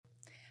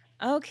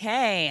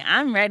Okay,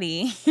 I'm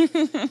ready.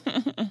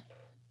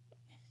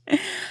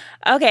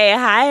 Okay,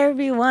 hi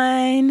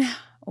everyone.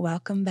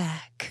 Welcome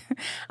back.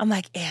 I'm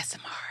like ASMR.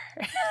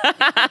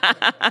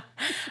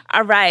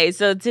 All right,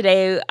 so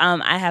today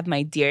I have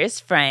my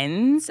dearest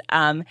friends,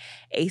 Asa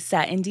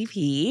and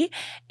DP.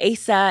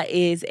 Asa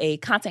is a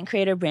content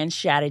creator, brand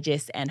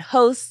strategist, and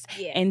host,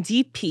 and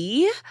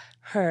DP,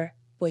 her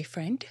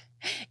boyfriend,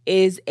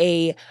 is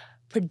a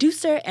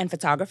producer and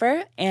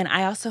photographer. And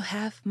I also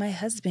have my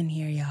husband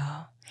here,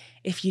 y'all.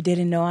 If you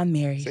didn't know, I'm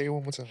married. Say it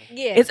one more time.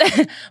 Yeah. It's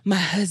my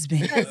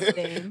husband.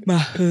 My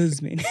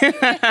husband.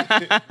 He's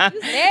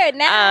married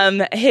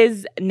now.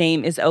 His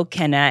name is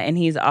Okenna, and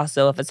he's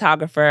also a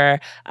photographer,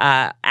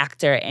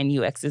 actor, and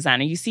UX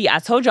designer. You see, I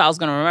told you I was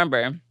going to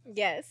remember.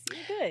 Yes,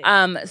 you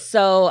good.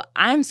 So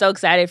I'm so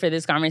excited for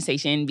this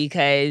conversation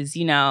because,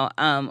 we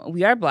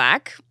are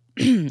Black.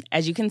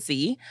 As you can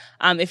see,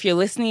 if you're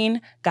listening,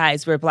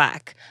 guys, we're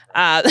Black.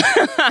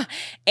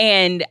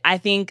 And I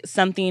think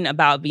something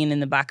about being in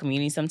the Black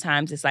community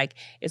sometimes is like,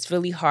 it's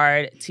really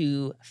hard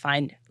to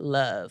find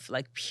love,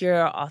 like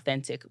pure,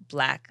 authentic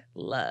Black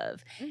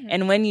love. Mm-hmm.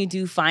 And when you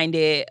do find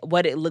it,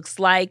 what it looks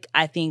like,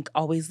 I think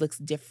always looks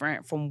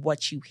different from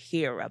what you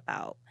hear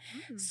about.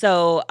 Mm-hmm.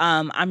 So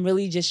I'm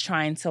really just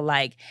trying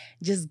to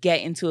just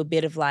get into a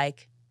bit of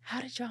how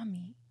did y'all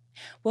meet?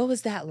 What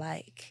was that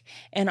like?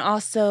 And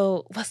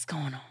also, what's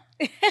going on?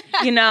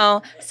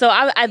 So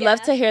I'd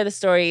love to hear the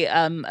story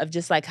of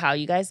just how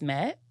you guys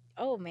met.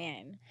 Oh,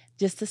 man.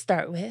 Just to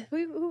start with.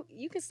 Who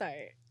you can start.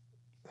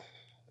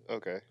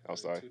 Okay, I'll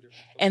start.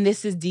 And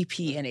this is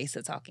DP and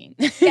Asa talking.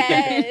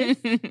 Yes.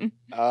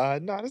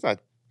 No, it's not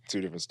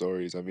two different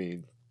stories. I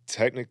mean,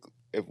 technically,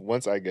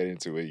 once I get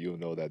into it, you'll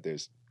know that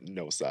there's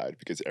no side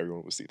because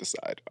everyone will see the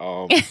side.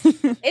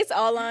 It's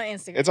all on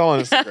Instagram. It's all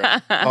on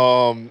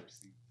Instagram.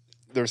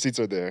 The receipts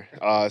are there.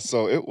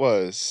 So it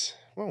was,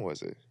 when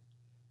was it?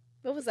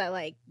 What was that,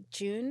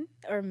 June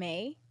or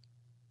May?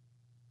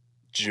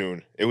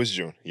 June. It was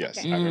June. Yes,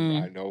 Okay. I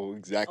remember. I know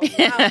exactly.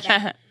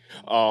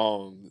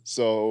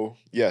 So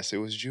yes, it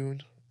was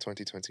June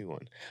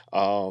 2021.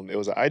 It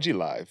was an IG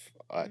live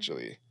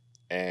actually,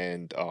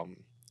 and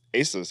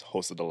Aces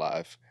hosted the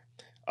live.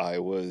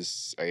 It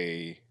was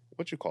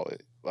what you call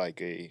it?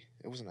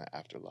 It wasn't an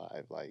after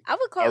live, I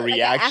would call a it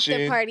reaction,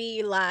 an after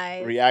party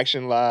live.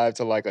 Reaction live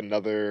to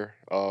another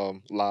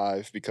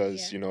live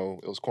because it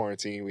was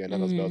quarantine. We had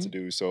nothing else to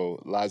do,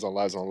 so lives on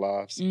lives on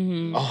lives.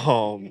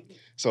 Mm-hmm.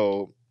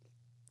 So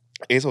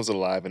Ace hosted a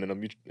live, and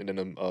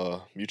then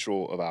a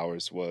mutual of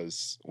ours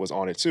was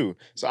on it too.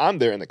 So I'm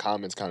there in the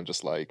comments, kind of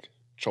just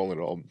trolling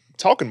it all,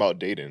 talking about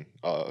dating.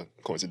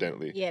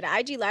 Coincidentally, yeah, the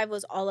IG live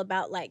was all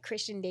about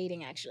Christian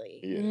dating. Actually,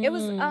 yeah. It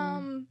was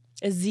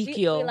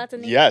Ezekiel.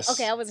 Yes.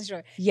 Okay, I wasn't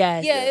sure.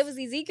 Yes. Yeah, it was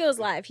Ezekiel's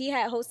live. He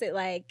had hosted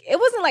it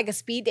wasn't a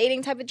speed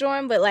dating type of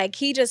joint, but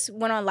he just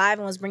went on live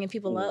and was bringing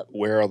people up.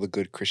 Where are the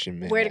good Christian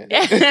men? And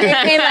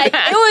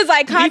it was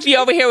DP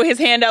over here with his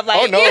hand up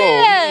oh no,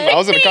 yeah, I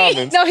was in the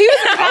comments. No, he was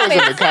in the comments. I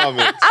was in the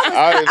comments.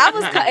 I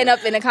was cutting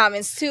up in the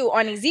comments too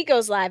on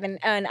Ezekiel's live, and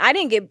I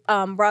didn't get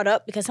brought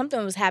up because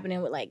something was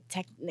happening with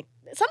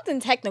something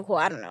technical.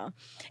 I don't know.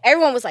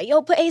 Everyone was like,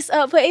 "Yo, put Ace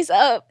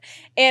up,"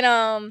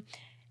 and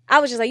I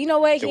was just like, you know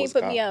what? He ain't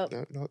put me up.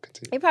 No,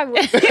 continue. He probably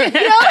was. It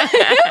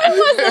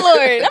was the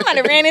Lord. I might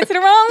have ran into the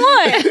wrong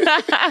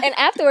one. And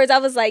afterwards, I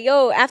was like,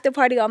 yo, after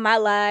party on my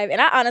live.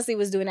 And I honestly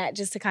was doing that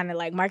just to kind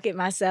of market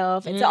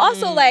myself. And to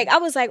also I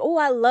was like, oh,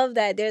 I love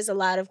that there's a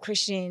lot of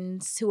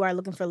Christians who are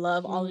looking for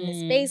love all in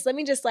this space. Let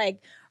me just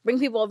bring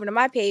people over to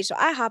my page. So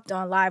I hopped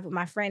on live with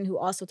my friend who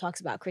also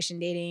talks about Christian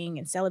dating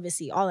and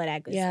celibacy, all of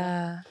that good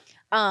stuff.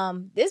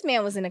 This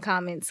man was in the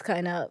comments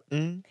cutting up.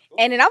 And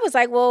then I was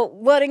like, well,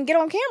 then get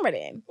on camera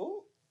then.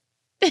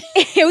 We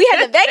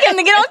had to beg him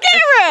to get on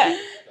camera.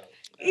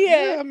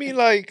 Yeah, I mean,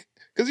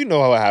 because you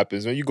know how it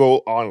happens. When you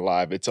go on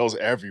live, it tells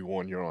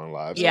everyone you're on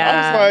live. So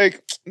I was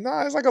like,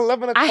 nah, it's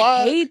 11 o'clock.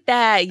 I hate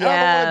that, yeah. I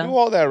don't want to do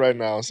all that right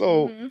now.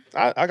 So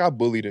I got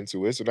bullied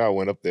into it. So now I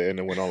went up there and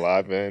then went on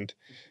live. And,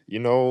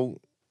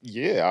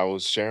 I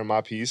was sharing my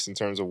piece in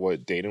terms of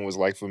what dating was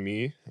like for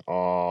me.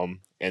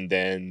 And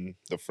then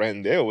the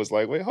friend there was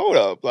like, wait, hold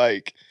up.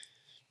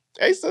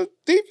 Asa,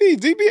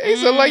 DP,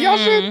 Asa, y'all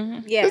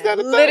should. Yeah,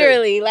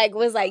 literally,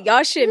 was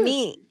y'all should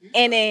meet.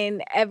 And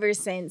then ever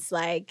since,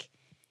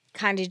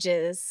 kind of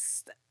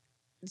just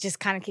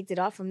kind of kicked it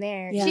off from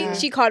there. Yeah.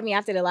 She called me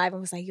after the live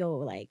and was like,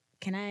 yo,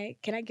 can I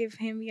give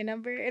him your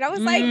number? And I was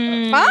like,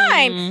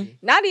 fine.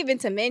 Not even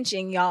to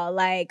mention, y'all,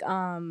 I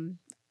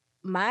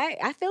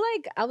feel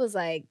I was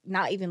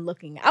not even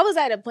looking. I was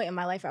at a point in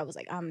my life where I was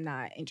I'm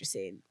not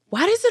interested.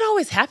 Why does it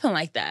always happen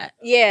like that?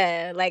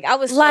 Yeah, I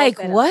was so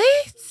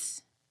what?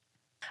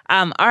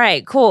 All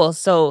right, cool.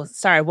 So,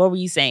 sorry, what were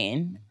you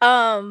saying?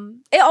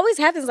 It always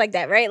happens like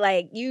that,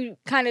 right? You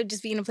kind of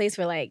just be in a place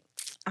where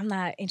I'm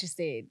not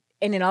interested.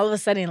 And then all of a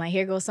sudden,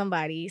 here goes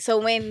somebody. So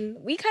when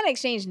we kind of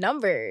exchanged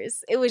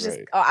numbers, it was just,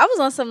 I was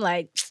on some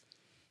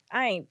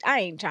I ain't trying I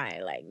ain't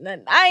trying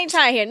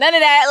to hear none of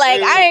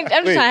that.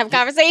 I'm just trying to have a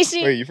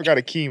conversation. Wait, you forgot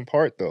a key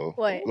part though.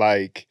 What?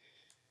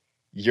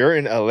 you're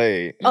in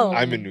LA, Oh.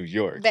 I'm in New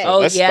York. Bet. So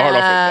let's start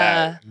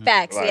off with that.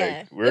 Facts, Like,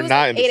 yeah. we're It was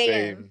not in the 8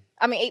 a.m. same.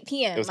 I mean, 8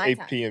 p.m. It was my 8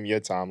 time. p.m. your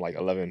time, like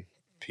 11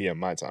 p.m.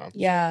 my time.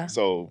 Yeah.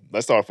 So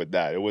let's start off with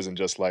that. It wasn't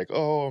just like,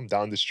 oh, I'm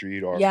down the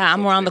street or Yeah,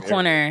 I'm around the some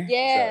same area. corner.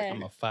 Yeah.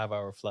 I'm a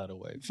 5-hour flight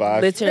away.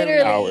 5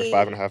 Literally. hours,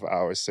 5.5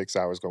 hours, 6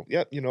 hours go.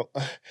 Yep,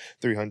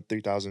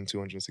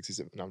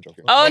 3,267. No, I'm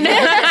joking. Oh,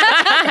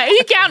 no.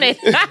 He counted.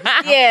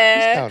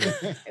 Yeah.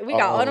 Counting. We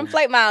got all them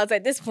flight miles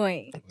at this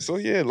point. So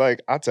yeah,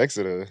 like I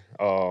texted her.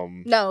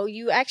 No,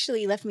 you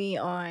actually left me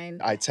on.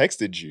 I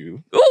texted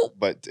you, Ooh.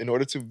 but in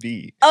order to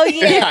be, Oh, I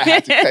yeah.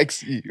 had to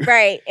text you.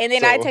 Right. And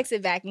then I So-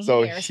 texted back and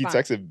So he didn't she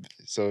respond.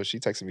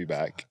 texted me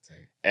back,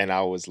 and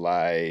I was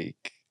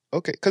like,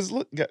 okay, because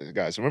look,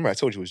 guys, remember I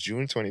told you it was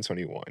June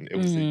 2021. It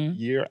was a Mhm.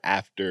 year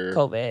after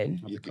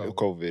COVID.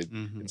 COVID.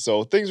 Mm-hmm. And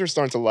so things were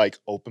starting to like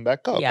open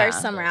back up. Yeah.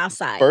 First summer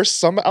outside. First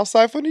summer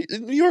outside for New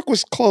York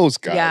was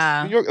closed, guys.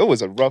 Yeah. New York, it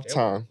was a rough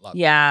time.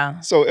 Yeah.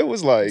 So it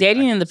was like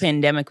Dating in the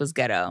pandemic was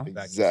ghetto.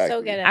 exactly.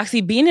 So ghetto.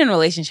 Actually, being in a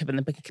relationship in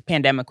the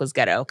pandemic was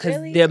ghetto because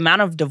Really? the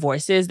amount of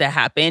divorces that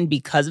happened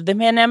because of the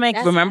pandemic.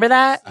 That's Remember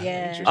nice. that?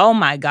 Yeah. Oh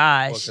my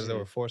gosh. Because they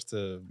were forced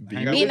to Be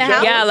hang in out the with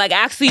house. each Yeah, other. like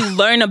actually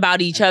learn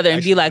about each other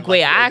and be like,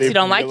 wait, I actually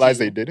don't like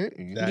realized you. they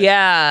didn't. That-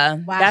 Yeah,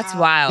 Wow. that's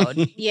wild.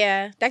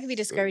 Yeah. That could be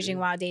discouraging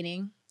while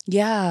dating.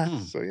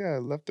 Yeah. So yeah, I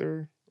left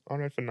her on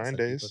it for 9 That's a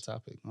deeper days.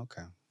 topic.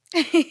 Okay.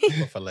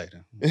 But for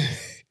later.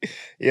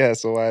 Yeah,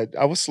 so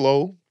I was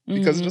slow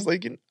because it's just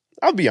like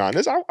I'll be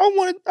honest, I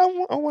wanted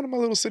my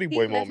little city He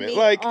boy left moment. me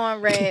Like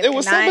on red it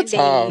was for 9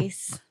 summertime.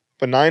 days.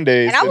 for 9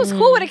 days. And I was Mhm.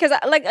 cool with it because,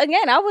 like,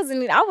 again, I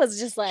was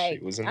just like,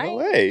 she was in I-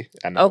 LA.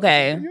 And I was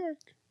Okay. in New York.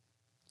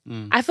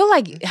 Mm. I feel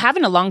like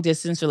having a long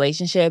distance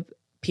relationship,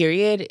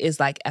 period, is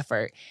like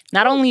effort.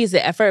 Not only is it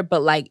effort,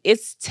 but like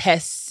it's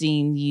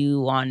testing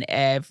you on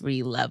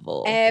every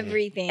level.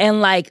 everything. And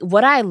like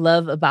what I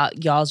love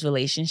about y'all's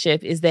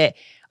relationship is that,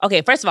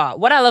 okay, first of all,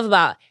 what I love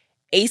about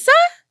Asa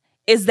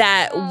is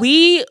that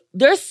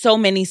there's so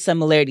many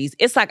similarities.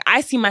 It's like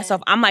I see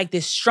myself, I'm like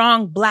this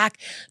strong black,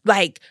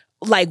 like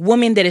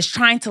woman that is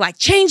trying to like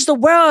change the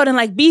world and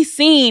like be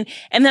seen.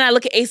 And then I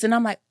look at Asa and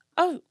I'm like,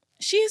 oh,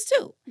 she is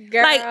too.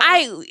 Girl. Like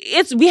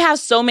we have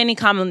so many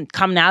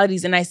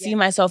commonalities, and I see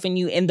myself in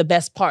you in the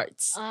best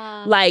parts.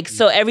 Like,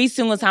 so every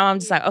single time I'm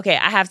just like, okay,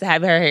 I have to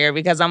have her here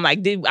because I'm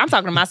like, dude, I'm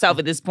talking to myself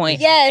at this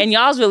point. Yes. And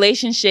y'all's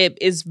relationship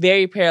is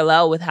very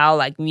parallel with how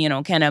like me and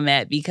Okenna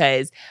met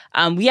because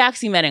we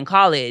actually met in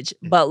college,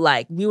 but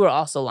like we were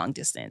also long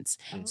distance.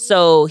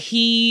 So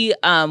he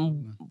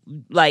went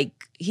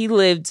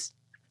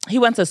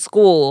to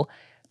school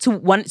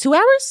 2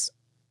 hours.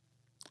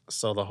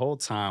 So the whole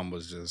time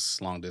was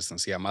just long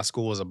distance. Yeah, my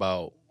school was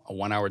about a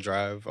 1 hour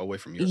drive away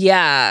from yours.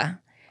 Yeah.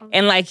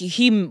 And like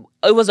it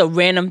was a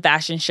random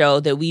fashion show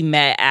that we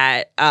met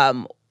at,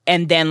 and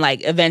then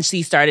like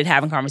eventually started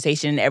having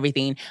conversation and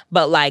everything.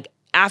 But like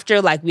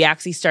after like we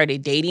actually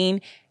started dating,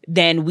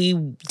 then we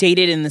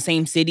dated in the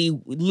same city,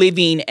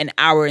 living an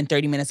hour and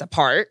 30 minutes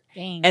apart.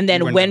 Dang. And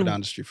then We were when never down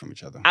the street from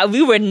each other.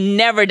 we were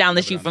never down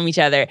the street from each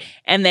other.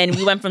 And then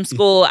we went from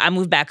school. I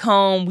moved back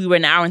home. We were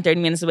an hour and 30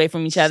 minutes away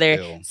from each other.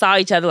 Still. Saw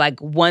each other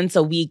like once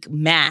a week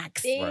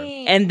max.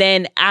 Dang. And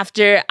then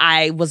after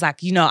I was like,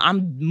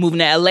 I'm moving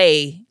to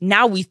LA.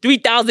 Now we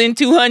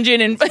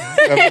 3,200 and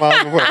 7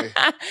 miles away.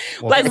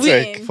 Well, like give or we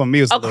take. for me,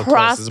 it was a little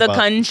across close. It's the about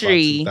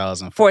country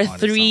 2,400 for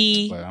something,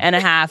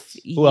 3.5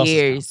 Who else is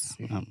years.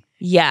 counting?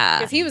 Yeah,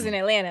 Because he was in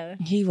Atlanta.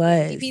 he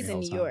was. He's in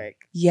whole New time. York.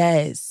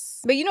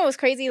 Yes. But you know what's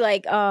crazy?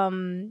 Like,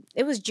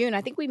 it was June. I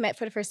think we met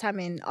for the first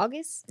time in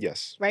August,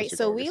 Yes. right? first of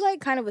So we August.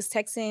 like kind of was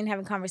texting,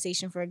 having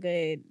conversation for a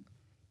good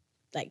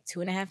like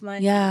 2.5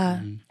 months. Yeah.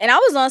 And I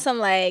was on some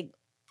like,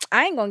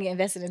 I ain't gonna get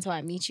invested until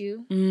I meet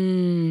you.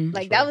 Mm.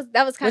 Like that was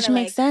kind Which of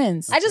like, makes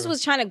sense. I just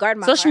was trying to guard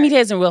my Social heart. media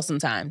isn't real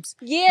sometimes.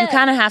 Yeah. You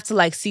kind of have to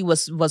like see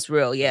what's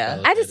real.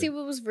 Yeah. I had to see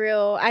what was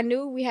real. I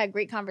knew we had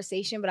great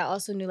conversation, but I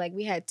also knew like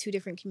we had 2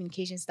 different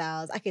communication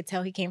styles. I could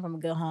tell he came from a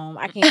good home.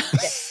 I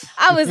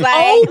was like,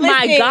 Oh my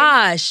listen,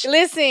 gosh.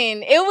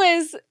 Listen, it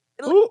was,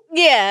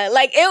 yeah,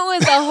 like it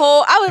was a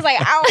whole, I was like,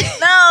 I don't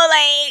know,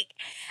 like,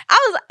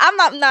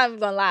 I'm not even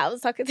gonna lie. I was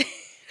talking to,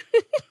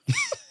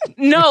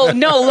 No,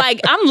 like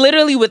I'm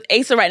literally with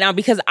Asa right now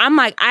because I'm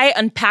like, I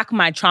unpack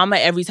my trauma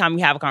every time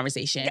we have a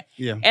conversation.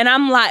 Yeah. And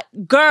I'm like,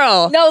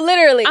 girl, no,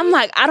 literally. I'm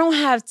like, I don't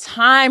have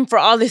time for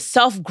all this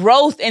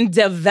self-growth and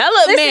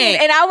development.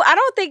 Listen, and I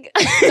don't think,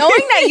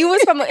 knowing that you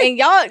was from, and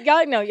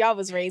y'all know y'all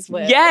was raised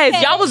well. Yes,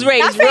 Okay? y'all was Not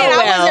raised saying real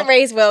I well. wasn't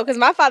raised well because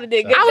my father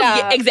did a good job.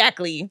 Yeah,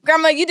 exactly.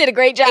 Grandma, you did a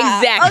great job.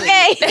 Exactly.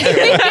 Okay.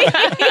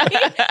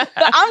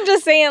 But I'm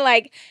just saying,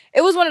 like,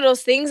 it was one of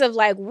those things of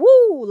like,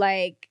 woo,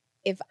 like,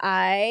 if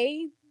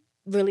I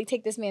really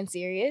take this man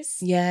serious,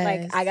 Yes.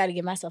 like, I got to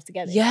get myself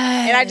together.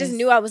 Yes. And I just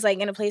knew I was like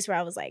in a place where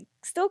I was like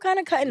still kind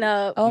of cutting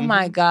up. Oh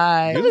my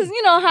God. It was, it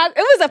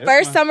was the It's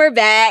first fine. summer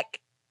back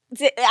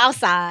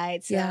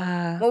outside. So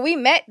Yeah. when we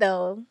met,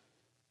 though,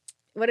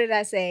 what did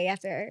I say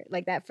after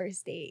like that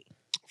first date?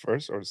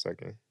 First or the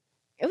second?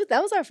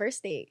 That was our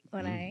first date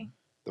when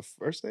The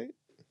first date?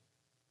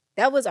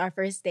 That was our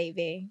first date,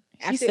 babe.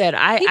 She said, he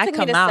I took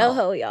come me to out.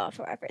 Soho, y'all,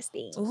 for our first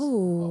date.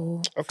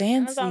 Ooh, Okay. I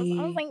was fancy.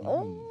 like,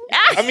 oh.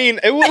 I mean,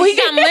 it was. We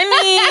got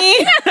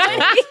money.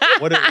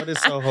 What is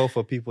Soho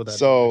for people that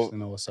don't actually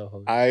know what Soho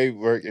is? I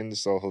work in the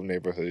Soho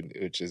neighborhood,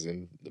 which is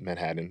in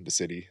Manhattan, the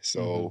city.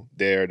 So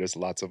there's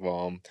lots of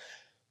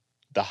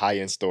the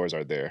high-end stores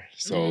are there.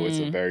 So it's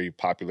a very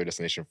popular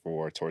destination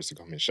for tourists to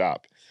come and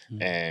shop.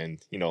 And,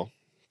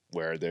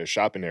 where there's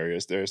shopping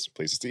areas, there's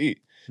places to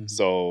eat.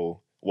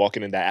 So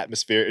walking in that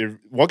atmosphere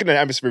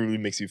really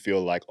makes you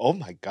feel like, oh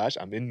my gosh,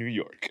 I'm in New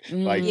York.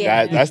 Like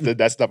that's the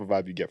type of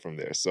vibe you get from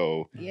there.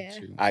 So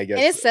I guess,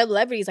 and it's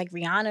celebrities like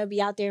Rihanna be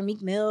out there,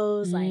 Meek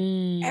Mill's, like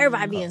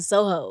everybody be in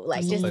Soho,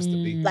 like just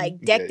like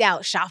decked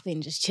out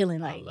shopping, just chilling.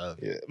 Like, I love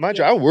it. yeah. Mind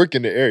you, I work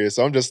in the area,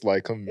 so I'm just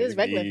like, come It was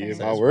regular for him.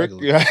 my It's work.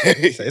 regular.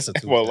 It's a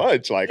Well, Tuesday.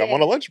 lunch. Like I'm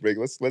on a lunch break.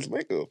 Let's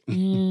link up.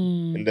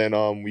 And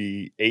then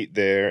we ate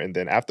there, and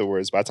then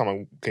afterwards, by the time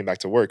I came back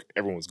to work,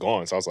 everyone was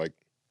gone. So I was like,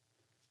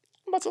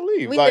 I'm about to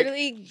leave. we Like,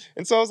 literally,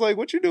 and so I was like,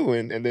 what you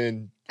doing? And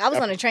then I was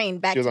on a train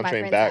back she was to on my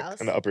train friend's back house.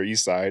 on the Upper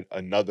East Side,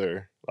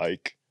 another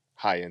like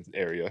high-end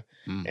area.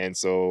 Mm. And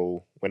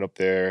so went up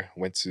there,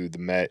 went to the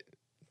Met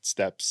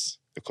steps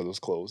because it was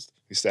closed.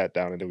 We sat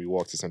down and then we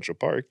walked to Central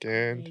Park Yeah,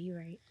 and you're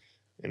right.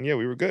 we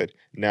were good.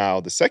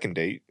 Now the second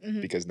date,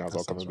 because now it's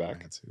all coming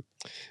back.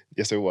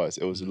 Yes, it was.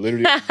 It was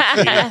literally a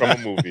scene from a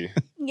movie.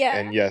 Yeah.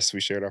 And yes, we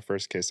shared our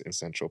first kiss in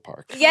Central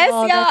Park. Yes,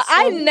 Oh, y'all. that's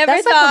I so- never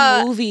that's thought.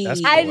 like a movie.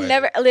 That's I poetic.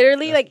 never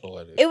literally That's like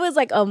poetic. it was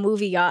like a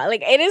movie, y'all.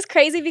 Like it is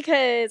crazy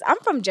because I'm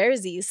from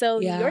Jersey, so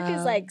New York Yeah.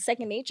 is like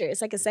second nature.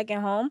 It's like a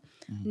second home.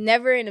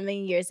 Never in a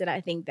million years did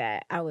I think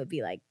that I would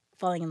be like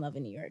falling in love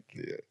in New York.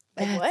 Yeah.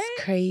 Like That's what?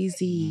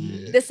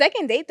 crazy. The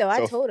second date though,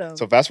 I told him.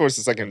 So fast forward to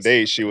the second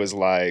date, she was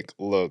like,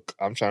 look,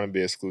 I'm trying to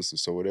be exclusive.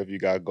 So whatever you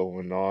got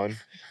going on,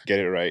 get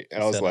it right.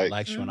 And I was like,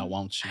 like you and I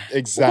want you.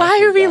 exactly.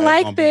 Why are we that.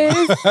 like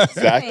this?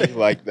 Exactly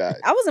like that.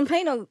 I wasn't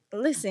playing no.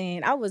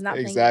 Listen, I was not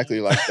playing Exactly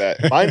games. like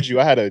that. Mind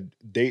you, I had a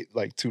date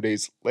like 2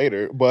 days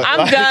later, but I'm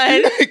like,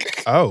 done.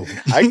 Oh,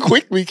 I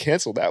quickly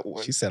canceled that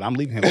one. she said I'm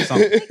leaving him with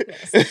something.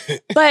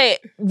 But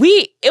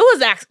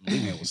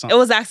it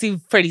was actually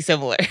pretty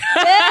similar. Yeah,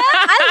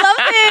 I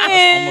love it.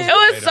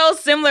 It was so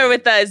similar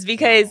with us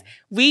because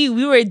we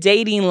were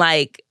dating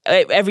like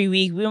every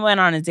week. We went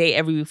on a date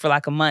every week for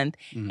like a month.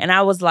 And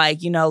I was like,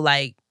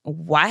 like,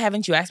 why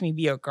haven't you asked me to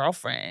be your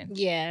girlfriend?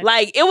 Yeah.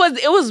 Like it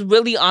was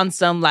really on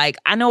some like,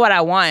 I know what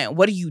I want.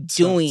 What are you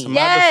doing? To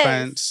my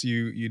defense,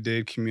 you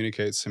did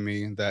communicate to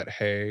me that,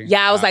 hey.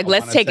 Yeah, I was like,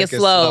 let's wanna take it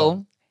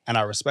slow. And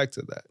I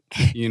respected that,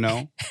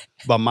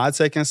 But my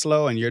taking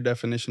slow and your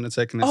definition of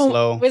taking it Oh,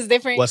 slow was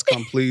different. was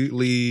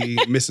completely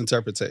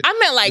misinterpreted. I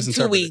meant like 2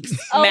 Misinterpreted.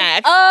 weeks Oh,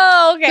 max.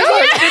 Oh, okay.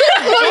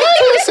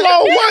 So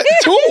what?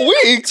 2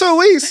 weeks? 2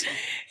 weeks.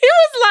 He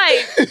was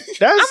like,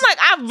 That's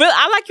I'm like,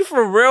 I like you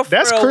for real.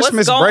 that's real.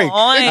 Christmas What's going break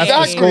on? after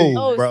Exactly. school,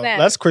 Oh, bro. snap.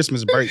 That's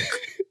Christmas break.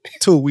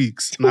 2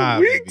 weeks. Nah,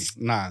 weeks?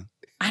 baby. Nah.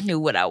 I knew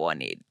what I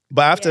wanted.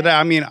 But after Yeah. that,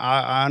 I mean,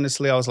 I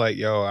honestly, I was like,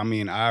 yo, I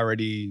mean, I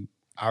already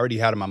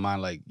had in my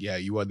mind, like, yeah,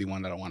 you are the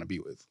one that I want to be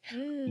with.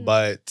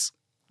 But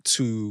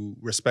to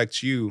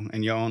respect you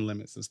and your own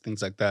limits and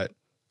things like that,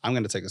 I'm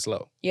going to take it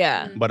slow.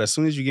 Yeah. But as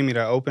soon as you give me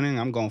that opening,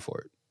 I'm going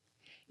for it.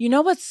 You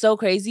know what's so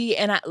crazy?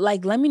 And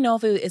let me know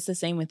if it's the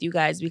same with you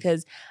guys,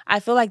 because I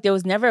feel like there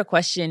was never a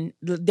point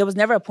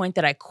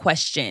that I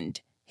questioned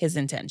his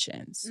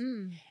intentions.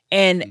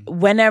 And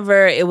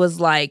whenever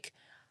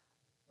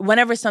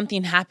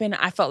something happened,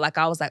 I felt like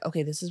I was like,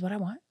 okay, this is what I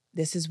want.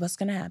 This is what's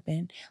going to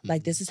happen.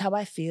 Like, this is how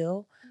I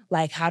feel.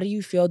 Like, how do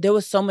you feel? There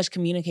was so much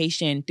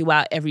communication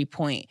throughout every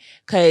point.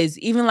 Because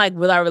even like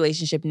with our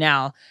relationship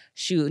now,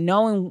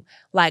 knowing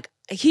like,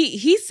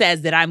 he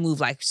says that I move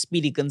like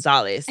Speedy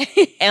Gonzalez.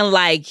 And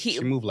like, She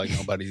moved like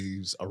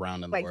nobody's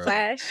around in the Like world.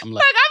 Flash? I'm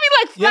like, I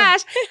mean, like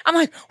Flash. I'm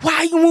like, why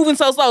are you moving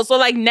so slow? So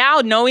like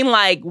now knowing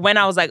like when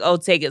I was like, oh,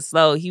 take it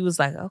slow, he was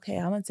like, okay,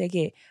 I'm gonna take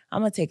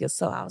it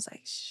slow. I was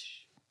like, shh.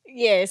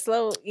 Yeah,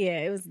 slow. Yeah,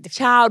 it was different.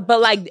 Child, but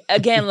like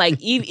again, like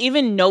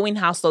even knowing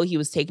how slow he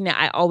was taking it,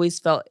 I always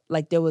felt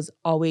like there was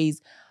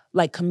always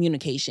like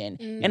communication.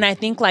 And I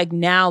think like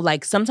now,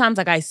 like sometimes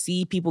like I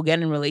see people get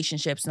in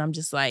relationships and I'm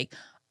just like,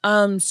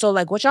 so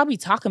like what y'all be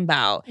talking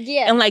about?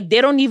 Yeah. And like they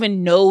don't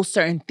even know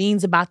certain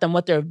things about them,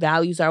 what their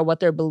values are,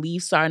 what their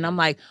beliefs are. And I'm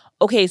like,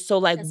 okay, so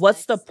like That's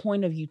what's facts. the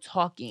point of you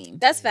talking?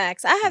 That's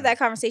facts. I have that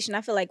conversation,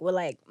 I feel like, with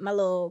like my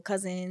little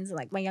cousins,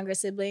 like my younger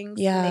siblings.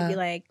 Yeah. And they'd be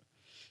like,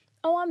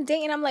 oh, I'm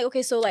dating. I'm like,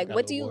 okay, so like,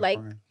 what do you like?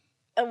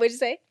 What'd you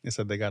say? They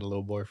said they got a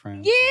little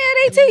boyfriend. Yeah,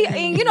 they tell you.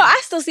 And, I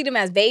still see them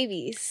as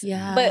babies.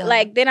 Yeah. But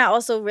like, then I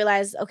also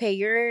realized, okay,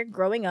 you're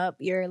growing up.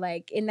 You're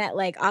like in that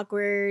like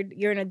awkward,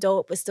 you're an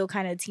adult, but still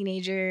kind of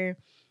teenager.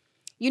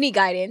 You need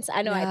guidance.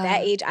 I know at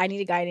that age, I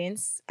needed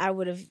guidance. I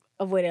would have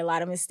avoided a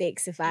lot of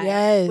mistakes if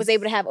I was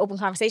able to have open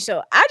conversation.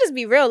 So I just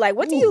be real. Like,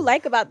 what do you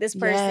like about this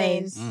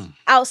person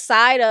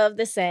outside of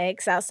the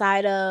sex,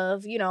 outside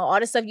of, all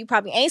the stuff you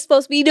probably ain't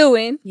supposed to be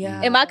doing?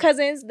 Yeah. And my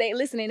cousins, they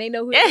listening, they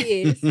know who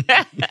he is.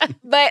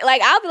 But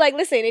like, I'll be like,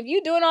 listen, if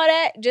you doing all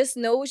that, just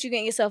know what you're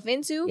getting yourself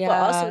into. Yeah. But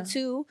also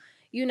too,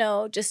 you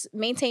know, just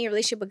maintain your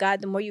relationship with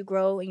God. The more you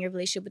grow in your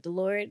relationship with the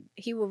Lord,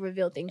 He will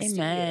reveal things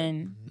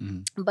Amen. to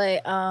you.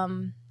 But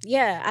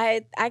yeah,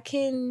 I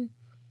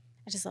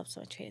just lost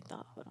my train of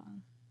thought. Hold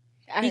on.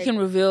 He can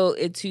reveal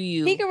it to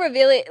you. He can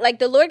reveal it. Like,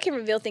 the Lord can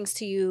reveal things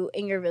to you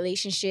in your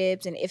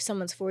relationships and if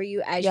someone's for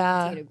you as you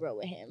continue to grow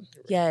with Him.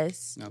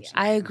 Yes. Absolutely.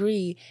 I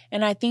agree.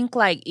 And I think,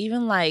 like,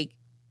 even, like,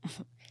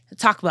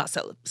 talk about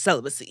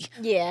celibacy.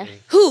 Yeah.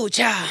 Who,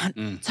 child?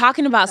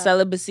 Talking about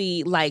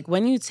celibacy, like,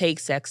 when you take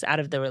sex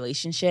out of the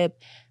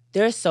relationship,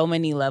 there's so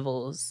many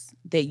levels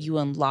that you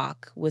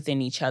unlock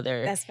within each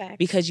other. That's fact.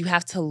 Because you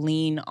have to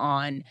lean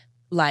on,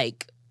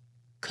 like,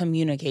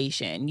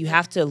 communication. You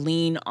have to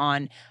lean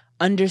on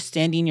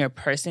understanding your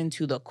person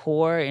to the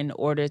core in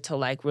order to,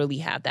 like, really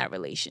have that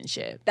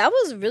relationship. That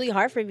was really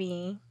hard for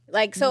me.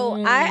 Like, so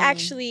I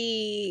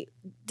actually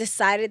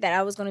decided that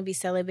I was going to be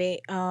celibate,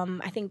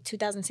 I think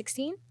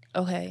 2016.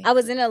 Okay. I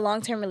was in a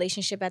long-term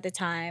relationship at the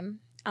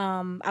time.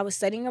 I was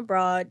studying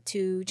abroad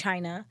to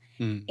China.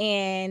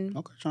 And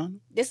Okay, China.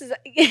 this is,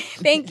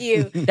 thank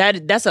you.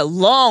 That's a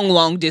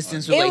long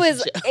distance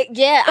relationship.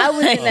 I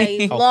was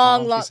in a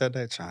long. You said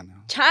that,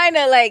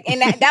 China, like,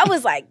 and that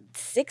was like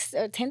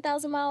 6,000 or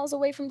 10,000 miles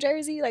away from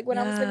Jersey, like when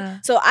I was living.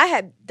 So I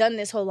had done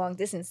this whole long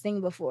distance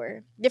thing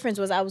before. Difference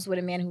was I was with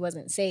a man who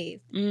wasn't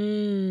saved.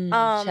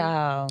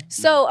 Child.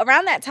 So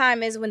around that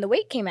time is when The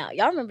Wait came out.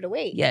 Y'all remember The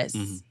Wait? Yes.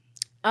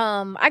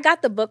 I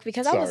got the book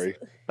because I was.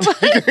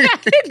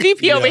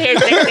 DP over here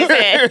shaking his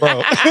head.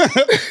 Bro.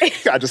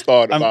 I just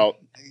thought about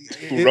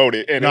who wrote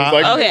it, and it was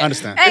like, okay. I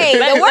understand. Hey,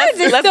 the words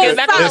is Let's still get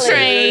back on solid.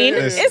 train.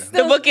 It's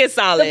The book is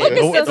solid. The book is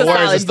still It's a solid. words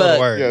are solid still the book.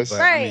 word, Yes. but,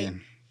 Right.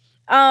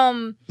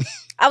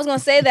 I was gonna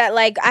say that,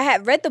 like, I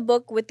had read the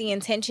book with the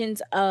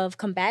intentions of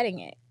combating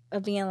it,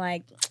 of being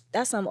like,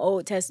 that's some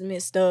Old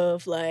Testament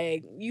stuff.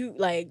 Like, you,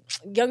 like,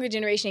 younger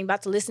generation ain't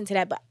about to listen to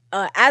that. But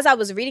as I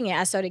was reading it,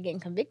 I started getting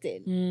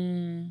convicted.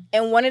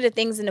 And one of the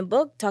things in the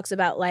book talks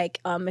about, like,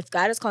 if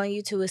God is calling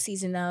you to a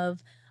season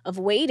of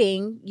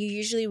waiting, you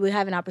usually would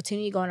have an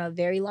opportunity to go on a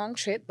very long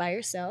trip by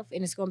yourself,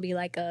 and it's gonna be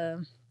like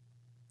a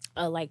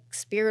like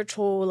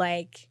spiritual,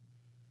 like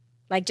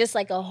just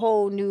like a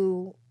whole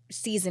new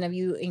season of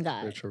you and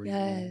God.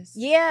 Yes.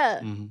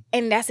 Yeah.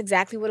 And that's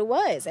exactly what it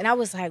was. And I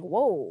was like,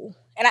 whoa.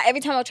 And every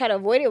time I try to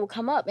avoid it, it would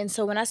come up. And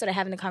so when I started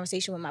having the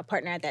conversation with my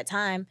partner at that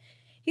time,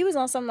 he was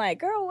on some like,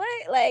 girl,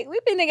 what? Like,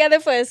 we've been together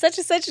for such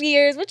and such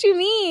years. What you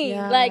mean?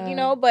 Yeah. Like, you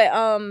know,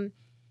 but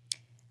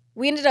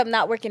we ended up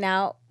not working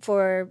out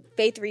for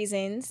faith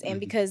reasons. And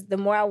because the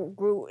more I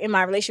grew in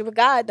my relationship with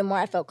God, the more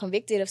I felt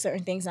convicted of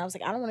certain things. And I was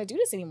like, I don't want to do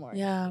this anymore.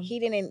 Yeah. He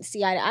didn't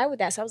see eye to eye with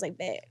that. So I was like,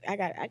 bet, I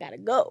gotta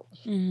go.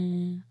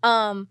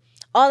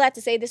 All that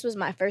to say, this was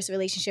my first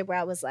relationship where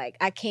I was like,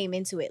 I came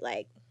into it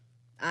like,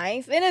 I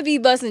ain't finna be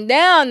busting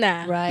down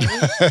now. Right.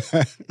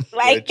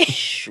 Like,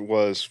 which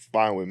was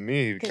fine with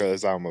me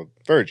because I'm a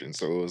virgin.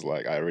 So it was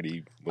like I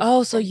already. Was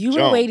Oh, so from you were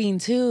jump. waiting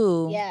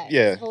too. yeah.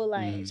 Yeah. Whole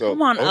life. So,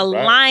 Come on, right.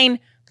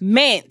 alignment.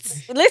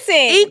 Listen.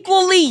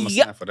 Equally. I'm a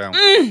snap for that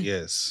one.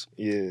 Yes.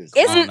 Yes.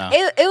 It on now.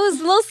 was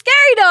a little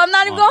scary though. I'm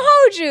not even Come gonna on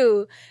hold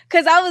you.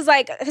 Cause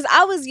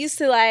I was used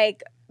to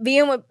like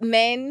being with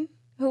men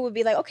who would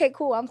be like, okay,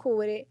 cool, I'm cool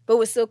with it, but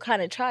would still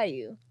kind of try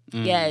you.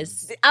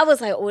 Yes. I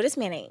was like, oh, this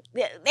man ain't.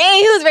 Dang,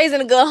 he was raised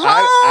in a good home.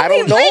 I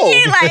don't He's know.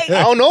 bringing, like,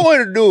 I don't know what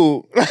to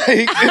do.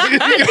 Like,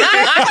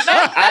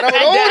 I don't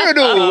know what to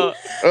do.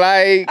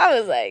 Like, I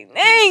was like,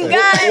 dang,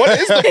 God. what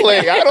is the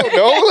play? I don't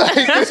know.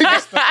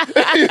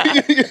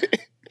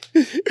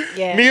 Like,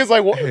 Yeah. me is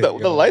like, what?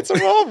 The lights are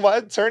off.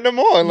 Why turn them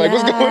on? Like,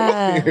 what's going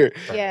on here?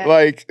 Yeah.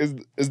 Like,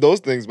 is those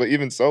things. But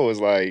even so,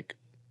 is like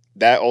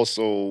that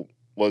also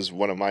was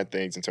one of my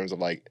things in terms of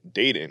like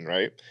dating,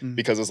 right?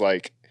 Because it's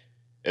like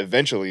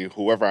eventually,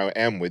 whoever I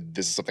am with,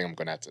 this is something I'm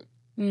gonna have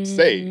to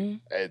say.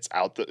 It's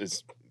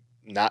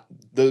not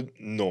the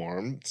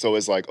norm. So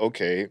it's like,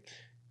 okay,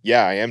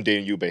 yeah, I am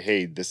dating you, but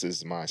hey, this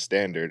is my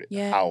standard.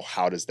 Yeah.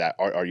 How does that?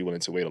 Are you willing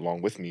to wait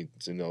along with me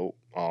to know?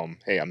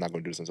 Hey, I'm not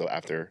gonna do this until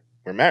after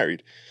we're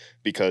married,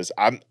 because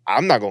I'm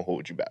not gonna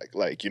hold you back.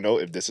 Like, you know,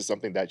 if this is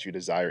something that you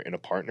desire in a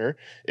partner,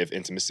 if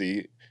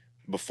intimacy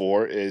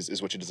before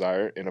is what you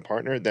desire in a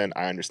partner, then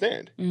I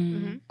understand.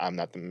 I'm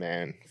not the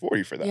man for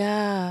you for that.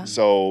 Yeah.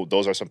 So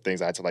those are some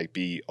things I had to like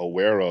be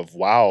aware of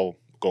while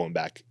going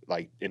back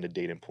like in the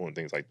dating pool and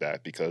things like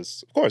that,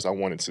 because of course I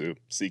wanted to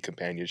seek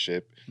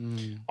companionship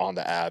on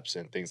the apps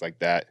and things like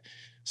that.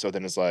 So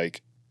then it's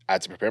like I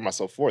had to prepare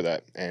myself for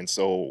that. And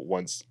so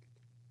once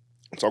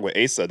I'm talking with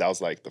Asa, that was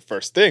like the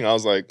first thing. I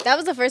was like, That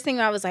was the first thing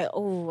where I was like,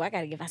 oh, I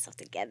gotta get myself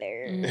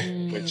together.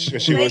 when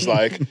she was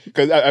like,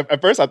 because at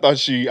first I thought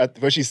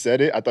when she said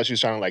it, I thought she was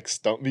trying to like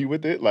stump me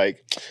with it.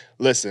 Like,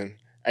 listen,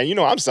 and you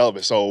know I'm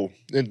celibate, so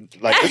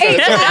like I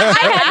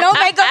had no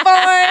makeup on.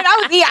 I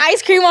was eating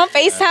ice cream on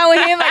FaceTime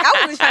with him. Like, I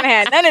wasn't trying to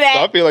have none of that.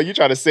 So I feel like you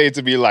trying to say it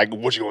to me like,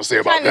 what you gonna say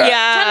about that?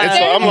 Yeah. And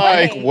so I'm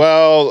like,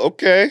 well,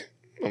 okay,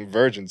 I'm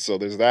virgin, so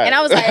there's that. And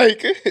I was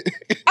like,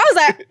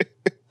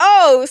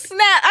 oh, snap.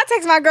 I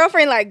text my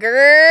girlfriend like, girl.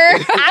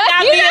 I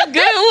got me a good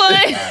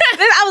one.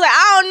 I was like,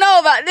 I don't know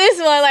about this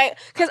one. Like,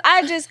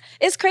 because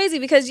it's crazy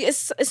because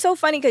it's so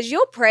funny because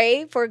you'll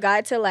pray for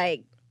God to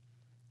like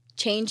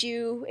change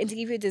you and to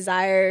give you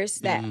desires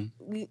that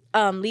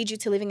lead you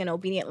to living an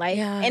obedient life.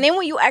 Yeah. And then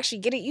when you actually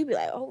get it, you be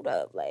like, hold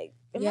up. Like,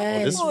 am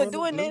I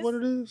doing this? What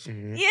it is?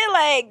 Mm-hmm. Yeah,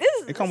 like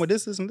this is. It come with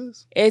this, and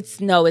this.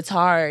 It's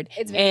hard.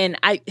 It's and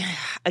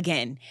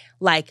again,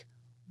 like,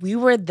 we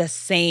were the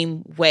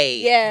same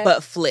way,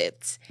 but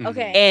flipped.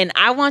 Okay. And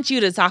I want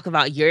you to talk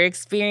about your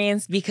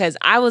experience because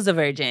I was a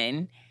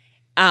virgin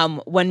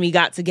when we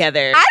got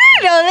together. I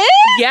didn't know this.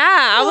 Yeah,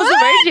 I was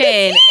a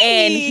virgin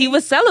and he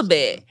was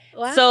celibate.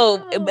 Wow.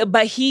 So,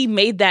 but he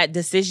made that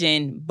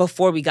decision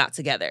before we got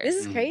together. This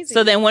is crazy.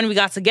 So then when we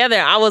got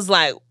together, I was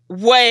like,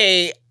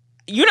 wait,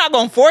 you're not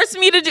going to force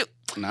me to do...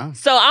 No.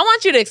 So I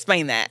want you to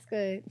explain that.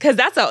 Good. Because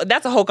that's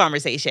a whole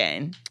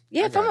conversation.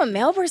 Yeah, from a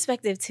male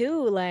perspective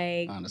too.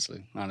 Like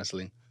honestly.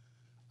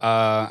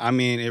 I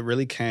mean, it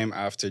really came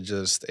after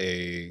just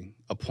a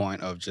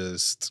point of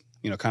just,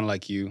 kind of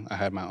like you, I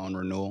had my own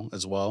renewal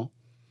as well,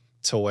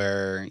 to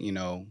where,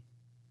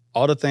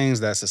 all the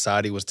things that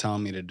society was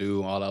telling me to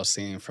do, all I was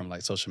seeing from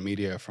like social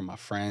media, from my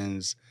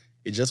friends,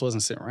 it just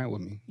wasn't sitting right with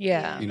me.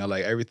 Yeah.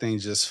 Like everything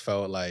just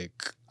felt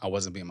like I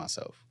wasn't being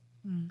myself.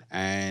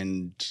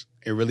 And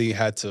it really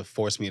had to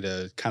force me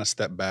to kind of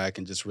step back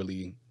and just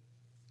really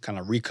kind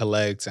of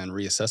recollect and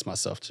reassess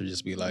myself to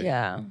just be like,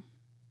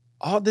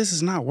 all this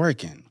is not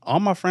working. All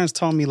my friends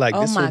told me like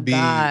this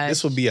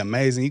would be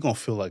amazing. You're gonna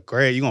feel like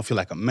great. You're gonna feel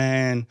like a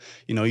man.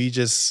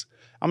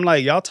 I'm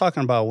like, y'all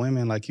talking about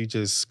women like you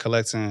just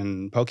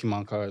collecting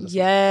Pokemon cards.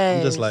 Yes.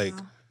 I'm just like,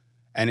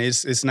 and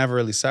it's never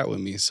really sat with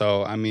me.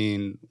 So I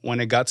mean,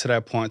 when it got to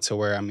that point to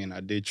where I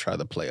did try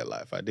to play a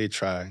life. I did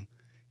try,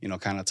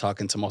 kind of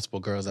talking to multiple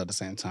girls at the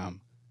same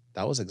time.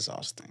 That was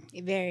exhausting.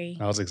 Very.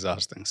 That was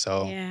exhausting.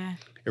 So yeah.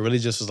 It really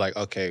just was like,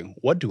 okay,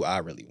 what do I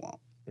really want?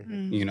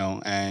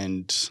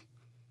 And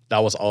that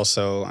was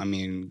also,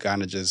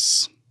 kind of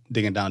just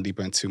digging down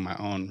deeper into my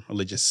own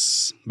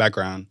religious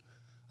background.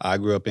 I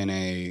grew up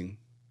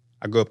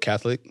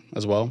Catholic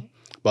as well,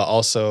 but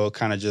also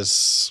kind of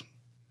just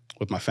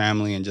with my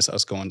family and just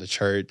us going to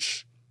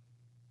church.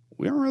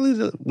 We weren't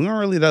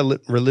really that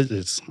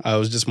religious. I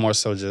was just more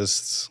so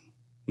just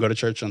go to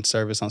church on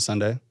service on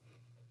Sunday.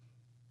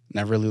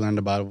 Never really learned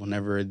the Bible,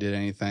 never did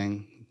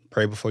anything.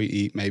 Pray before you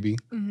eat, maybe.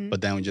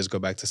 But then we just go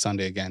back to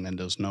Sunday again, and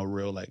there was no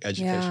real like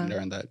education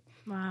during that.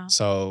 Wow.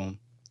 So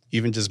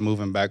even just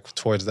moving back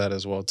towards that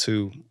as well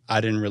too,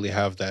 I didn't really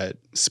have that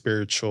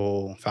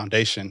spiritual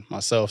foundation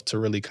myself to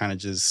really kind of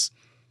just,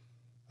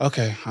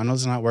 okay, I know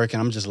it's not working.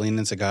 I'm just leaning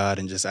into God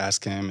and just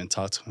ask Him and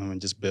talk to Him and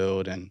just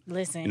build and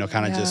listen,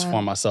 kind of just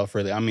form myself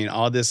really.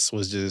 All this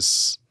was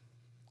just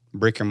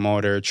brick and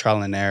mortar,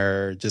 trial and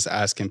error, just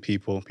asking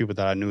people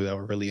that I knew that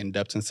were really in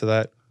depth into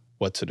that,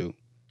 what to do.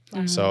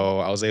 So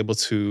I was able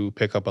to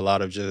pick up a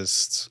lot of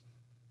just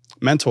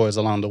mentors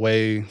along the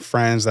way,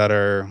 friends that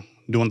are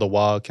doing the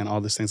walk and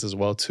all these things as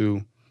well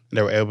too.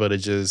 They were able to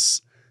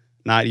just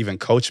not even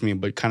coach me,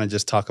 but kind of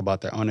just talk about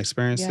their own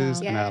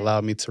experiences. And that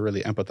allowed me to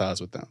really empathize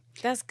with them.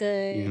 That's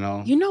good.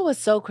 You know what's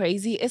so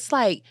crazy? It's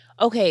like,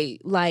 okay,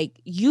 like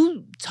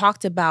you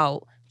talked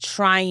about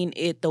trying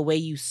it the way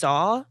you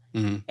saw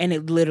and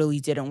it literally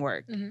didn't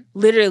work.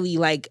 Literally,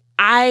 like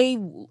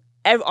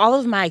all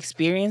of my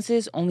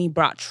experiences only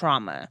brought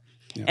trauma.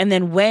 Yeah. And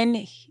then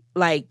when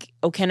like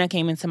Okenna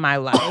came into my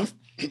life,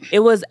 it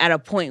was at a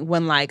point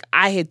when like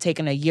I had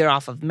taken a year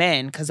off of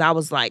men because I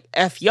was like,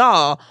 F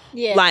y'all.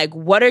 Yeah. Like,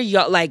 what are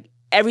y'all like?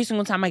 Every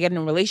single time I get in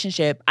a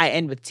relationship, I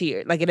end with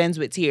tears. Like, it ends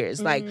with tears.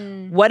 Like,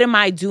 what am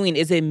I doing?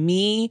 Is it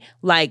me?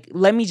 Like,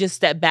 let me just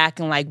step back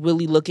and, like,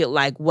 really look at,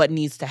 like, what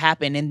needs to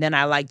happen. And then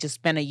I, like, just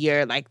spent a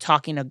year, like,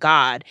 talking to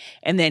God.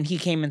 And then he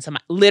came into my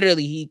life.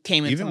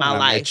 Even when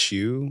I met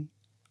you,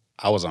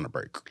 I was on a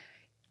break.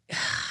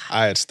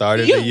 I had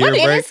started a year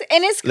break.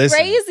 And it's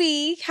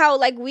crazy how,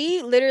 like,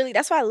 we literally,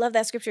 that's why I love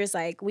that scripture. It's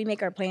like, we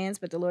make our plans,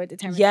 but the Lord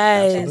determines.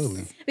 Yes.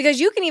 Absolutely. Because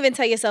you can even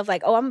tell yourself,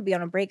 like, oh, I'm going to be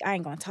on a break. I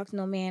ain't going to talk to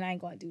no man. I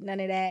ain't going to do none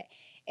of that.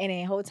 And then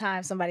the whole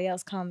time, somebody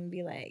else come and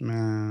be like.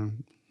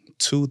 Man,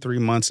 2-3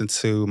 months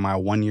into my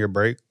 1 year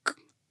break,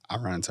 I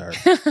ran into her.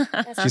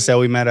 She said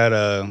we met at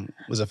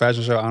was a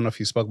fashion show. I don't know if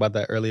you spoke about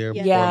that earlier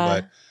before,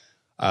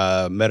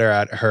 but met her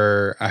at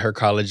her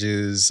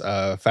college's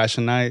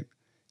fashion night.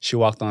 She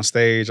walked on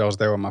stage. I was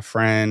there with my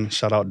friend.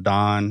 Shout out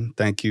Dawn.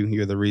 Thank you.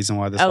 You're the reason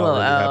why this all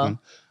really happened.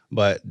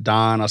 But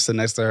Dawn, I was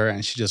sitting next to her,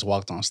 and she just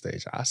walked on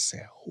stage. I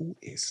said, "Who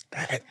is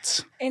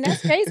that?" And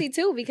that's crazy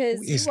too,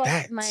 because you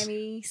walked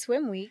Miami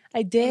Swim Week.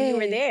 I did.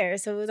 You were there,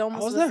 so it was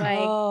almost like,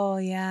 oh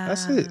yeah,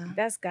 that's it.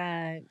 That's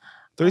God.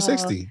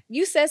 360.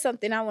 You said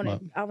something I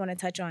want to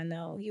touch on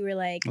though. You were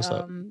like,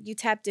 you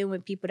tapped in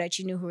with people that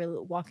you knew who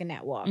were walking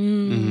that walk.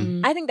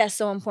 I think that's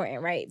so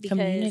important, right? Because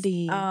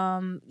community.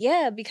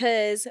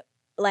 Because.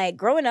 Like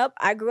growing up,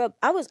 I grew up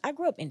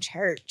in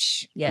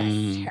church.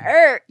 Yes.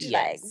 Church.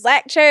 Yes. Like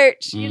black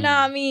church. You know what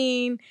I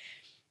mean?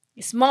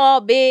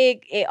 Small,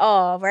 big, it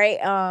all, right?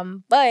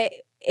 But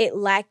it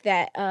lacked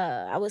that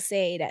I would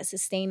say that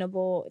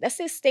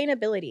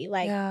sustainability.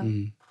 Like Yeah.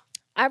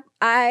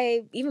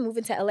 I even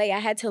moving to LA, I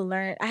have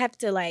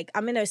to like,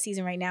 I'm in a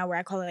season right now where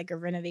I call it like a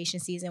renovation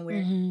season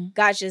where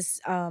God's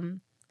just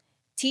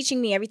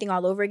teaching me everything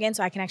all over again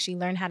so I can actually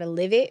learn how to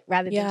live it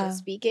rather than just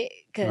speak it.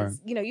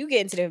 Because, you know, you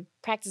get into the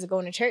practice of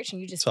going to church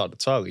and you just talk the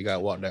talk. You got to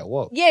walk that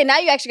walk. Yeah, now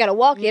you actually got to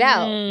walk it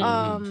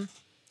out.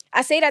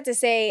 I say that to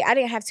say I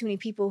didn't have too many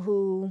people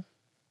who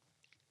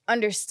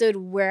understood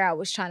where I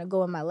was trying to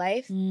go in my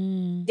life.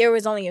 There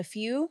was only a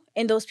few,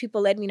 and those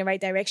people led me in the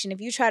right direction.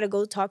 If you try to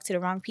go talk to the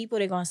wrong people,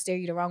 they're going to steer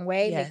you the wrong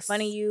way, make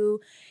fun of you,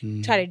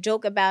 try to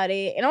joke about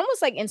it, and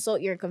almost like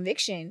insult your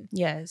conviction.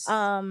 Yes.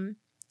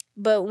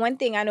 But one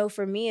thing I know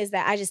for me is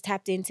that I just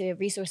tapped into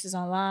resources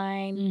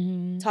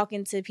online,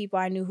 talking to people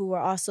I knew who were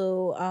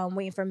also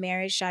waiting for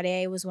marriage.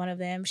 Sade was one of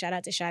them. Shout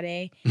out to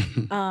Sade.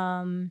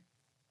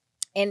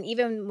 And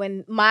even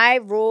when my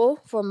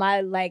rule for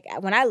my, like,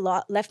 when I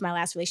left my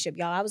last relationship,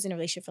 y'all, I was in a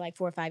relationship for like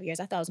 4 or 5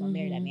 years. I thought I was going to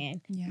marry that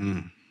man.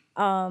 Yeah.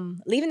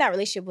 Leaving that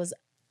relationship was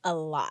a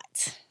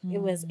lot.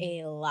 It was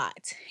a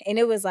lot. And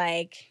it was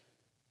like,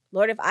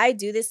 Lord, if I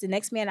do this, the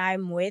next man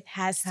I'm with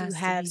has to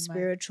have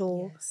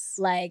spiritual,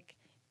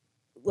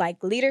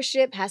 like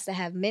leadership, has to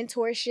have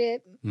mentorship.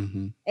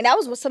 And that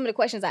was what some of the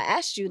questions I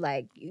asked you,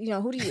 like, you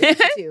know, who do you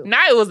listen to?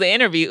 Now it was the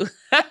interview.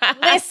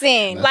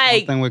 Listen.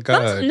 Like, with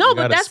God. No,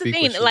 but that's the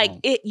thing. Like,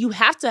 you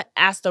have to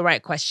ask the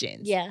right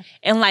questions. Yeah.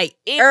 And like,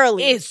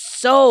 Early. It's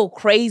so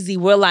crazy.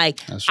 We're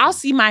like, That's true. I'll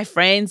see my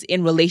friends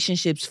in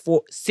relationships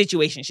for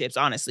situationships,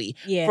 honestly,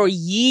 Yeah. for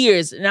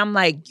years. And I'm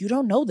like, you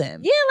don't know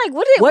them. Yeah, like,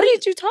 what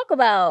did you talk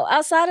about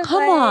outside of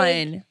Come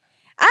on.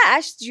 I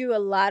asked you a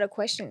lot of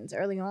questions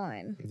early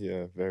on.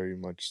 Yeah, very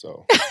much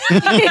so. He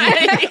Very.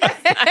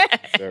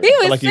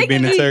 was like you've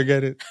been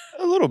interrogated.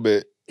 A little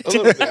bit. But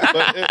it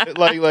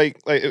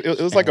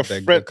was like a That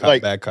friend, good cop,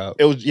 like bad cop.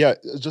 it was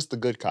just the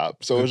good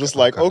cop. So it was just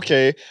like,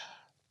 okay,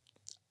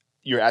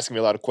 you're asking me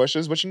a lot of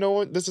questions, but you know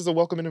what? This is a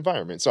welcoming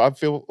environment, so I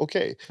feel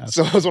okay.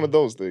 So it was one of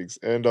those things.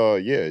 And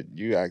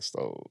you asked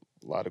a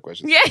lot of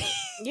questions. Yeah.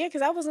 Yeah,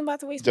 because I wasn't about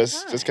to waste my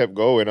time. Just kept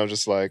going. I was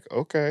just like,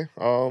 okay,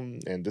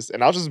 and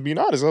I was just being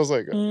honest. I was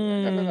like,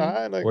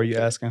 Were you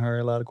asking her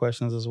a lot of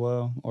questions as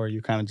well, or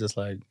you kind of just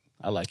like,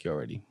 I like you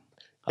already.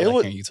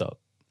 Hearing you talk.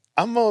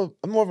 I'm more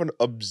of an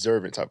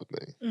observant type of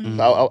thing.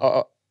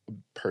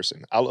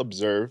 I'll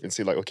observe and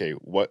see like, okay,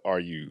 what are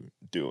you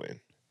doing?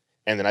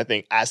 And then I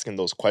think asking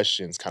those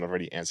questions kind of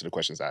already answered the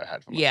questions I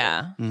had for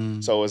myself. Yeah.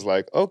 So it was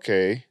like,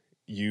 okay,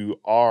 you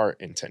are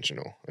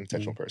intentional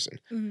person.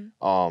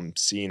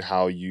 Seeing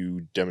how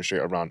you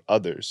demonstrate around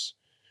others,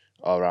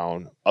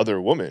 around other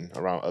women,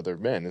 around other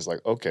men is like,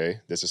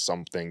 okay, this is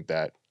something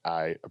that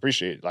I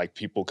appreciate. Like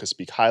people could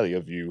speak highly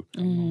of you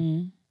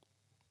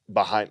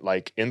behind,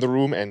 like in the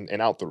room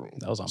and out the room.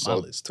 That was on my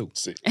list too.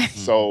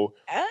 So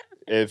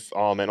if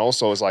and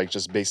also it's like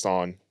just based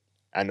on,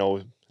 I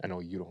know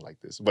you don't like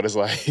this, but it's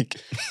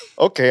like,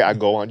 okay, I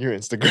go on your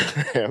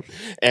Instagram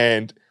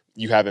and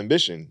you have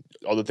ambition.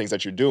 All the things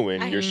that you're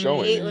doing, you're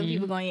showing. I hate when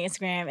people go on your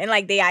Instagram and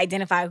like they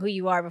identify who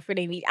you are before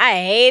they meet. I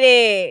hate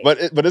it.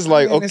 But it's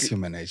like, okay, it's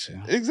human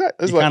nature.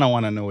 Exactly. You kind of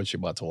want to know what you're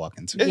about to walk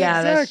into.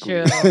 Yeah, Exactly.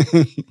 that's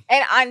true.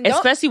 And I know,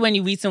 Especially when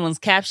you read someone's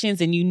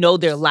captions and you know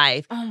their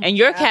life, and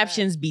your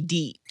captions be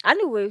deep. I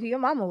knew who your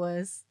mama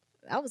was.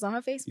 I was on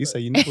her Facebook. You say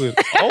you knew it.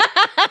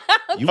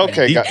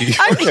 Okay, guys.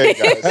 Okay,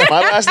 guys.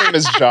 My last name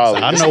is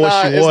Jolly. I know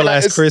what you wore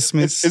last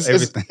Christmas.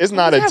 Everything. It's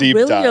not a deep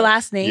really dive. your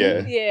last name?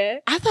 Yeah. Yeah.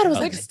 I thought it was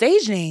like a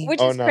stage name. Which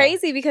is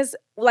crazy because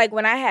like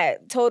when I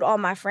had told all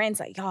my friends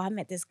like, yo, I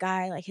met this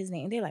guy, like his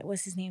name. They're like,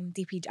 what's his name?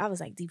 DP. I was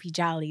like, DP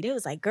Jolly. They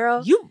was like,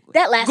 girl,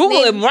 that last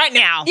Google name. him right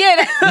now.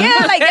 Yeah,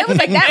 like they was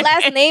like that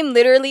last name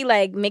literally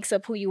like makes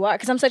up who you are.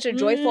 Because I'm such a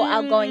joyful,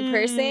 outgoing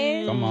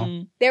person. Come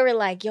on. They were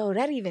like, yo,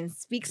 that even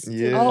speaks to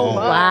Yeah. Oh,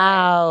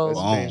 wow.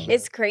 That's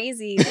It's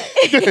crazy.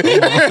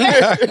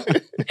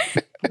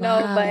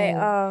 Wow.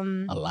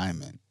 But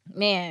Alignment.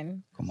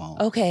 man. Come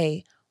on.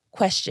 Okay,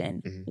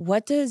 question.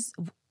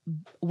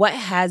 What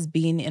has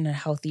being in a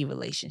healthy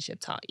relationship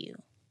taught you?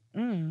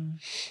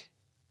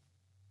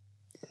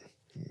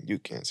 You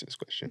can answer this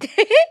question.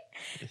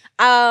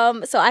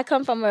 So I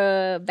come from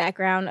a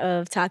background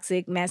of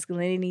toxic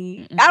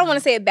masculinity. I don't want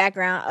to say a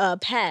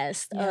background,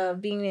 past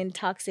of being in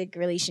toxic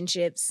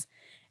relationships.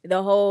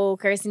 The whole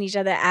cursing each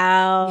other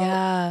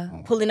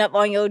out, pulling up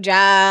on your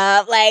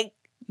job, like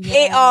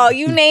it all.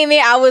 You name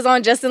it. I was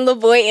on Justin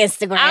LaVoy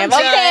Instagram.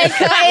 Okay,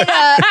 cut it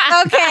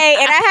up. Okay,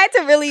 and I had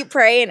to really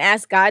pray and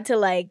ask God to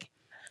like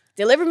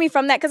deliver me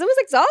from that because it was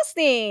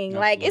exhausting.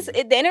 Absolutely.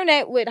 Like the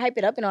internet would hype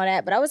it up and all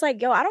that, but I was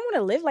like, yo, I don't want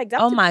to live like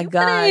that. Oh my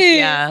gosh,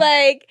 yeah.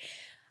 Like,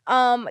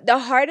 the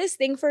hardest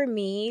thing for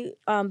me,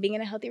 being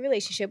in a healthy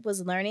relationship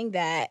was learning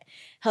that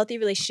healthy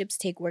relationships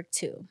take work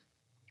too.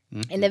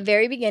 In the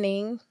very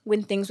beginning,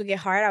 when things would get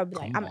hard, I would be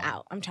like, I'm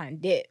out. I'm trying to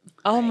dip.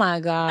 Oh my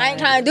God. I ain't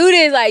trying to do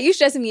this. Like, you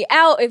stressing me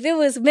out. If it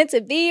was meant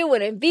to be, it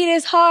wouldn't be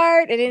this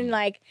hard. And then,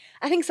 like,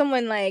 I think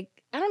someone, like,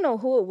 I don't know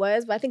who it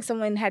was, but I think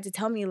someone had to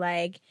tell me,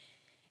 like,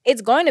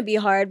 it's going to be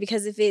hard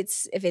because if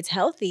it's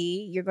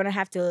healthy, you're going to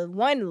have to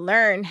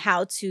learn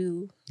how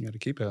to You got to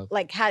keep it healthy.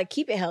 like how to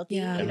keep it healthy,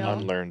 Yeah. you And know,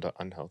 unlearn the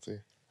unhealthy.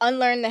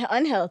 unlearn the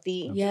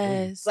unhealthy.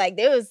 Yes. Like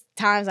there was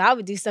times I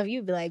would do stuff,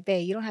 you'd be like,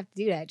 babe, you don't have to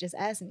do that. Just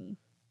ask me.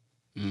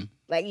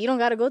 Like you don't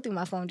got to go through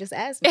my phone. Just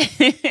ask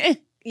me.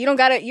 You don't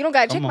gotta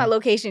check my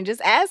location. Just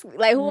ask me,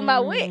 like, who am I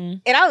with?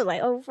 And I was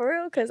like, oh, for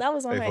real? Because I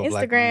was on her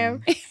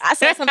Instagram. I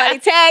saw somebody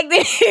tagged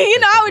it. You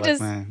know, I would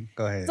just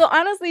Go ahead. So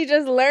honestly,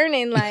 just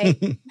learning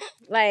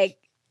like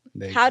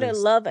how to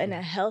exist. love in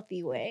a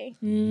healthy way.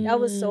 That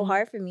was so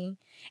hard for me.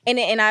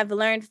 And I've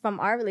learned from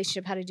our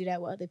relationship how to do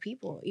that with other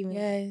people,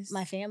 even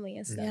my family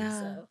and stuff.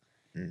 Yeah.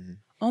 So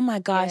Oh my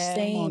gosh, Yeah.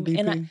 same. Come on, DP.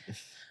 And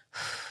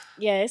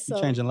yeah, it's so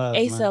changing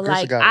lives, Asa, man.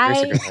 like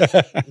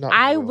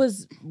I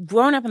was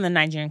growing up in the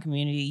Nigerian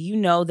community. You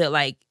know that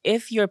like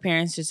if your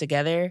parents are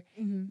together,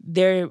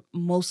 they're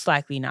most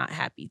likely not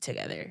happy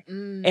together.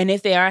 And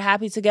if they are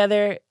happy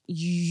together,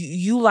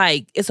 you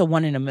like it's a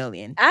 1 in a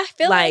million. I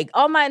feel like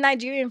all my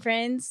Nigerian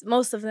friends,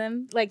 most of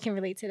them, like can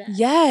relate to that.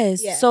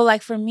 Yes. Yeah. So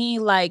like for me,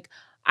 like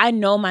I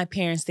know my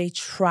parents, they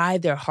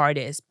tried their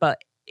hardest,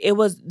 but there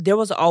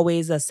was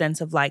always a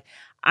sense of like,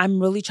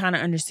 I'm really trying to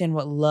understand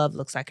what love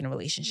looks like in a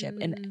relationship.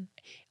 And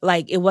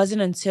like, it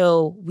wasn't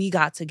until we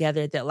got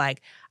together that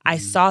like, I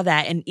saw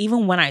that. And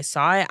even when I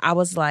saw it, I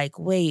was like,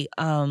 wait,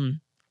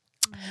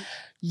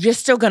 you're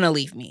still gonna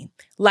leave me.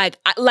 I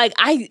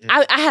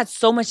had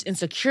so much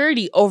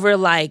insecurity over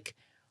like,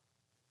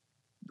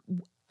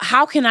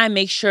 how can I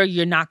make sure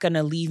you're not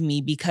gonna leave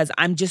me? Because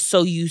I'm just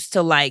so used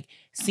to like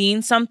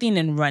seeing something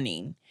and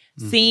running.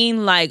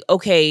 Seeing like,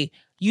 okay,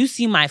 you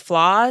see my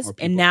flaws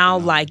and now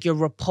like you're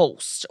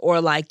repulsed or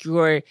like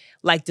you're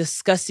like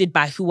disgusted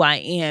by who I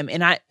am.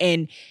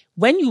 And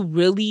when you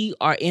really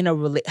are in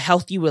a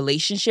healthy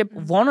relationship,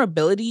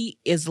 vulnerability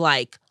is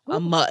like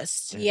a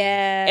must.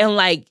 Yeah. And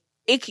like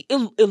it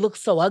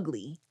looks so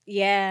ugly.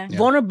 Yeah.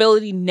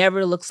 Vulnerability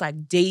never looks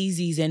like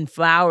daisies and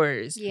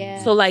flowers.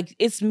 Yeah. So like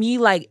it's me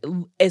like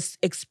it's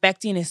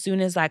expecting as soon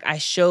as like I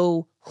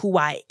show who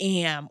I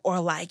am or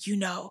like, you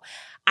know,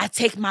 I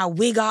take my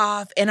wig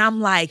off and I'm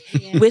like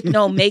with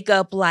no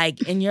makeup,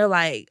 like, and you're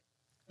like,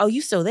 oh,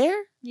 you still there?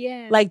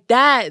 Yeah. Like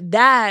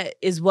that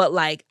is what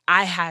like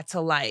I had to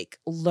like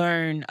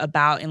learn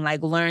about and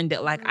like learn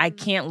that like I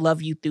can't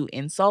love you through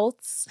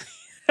insults.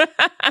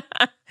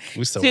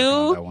 We still working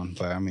on that one,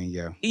 but I mean,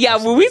 yeah. Yeah,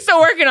 well, we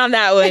still working on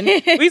that one.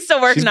 We still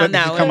working on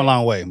that one. She's come a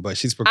long way, but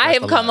she's progressed. I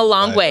have come a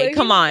long way.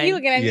 Come on. He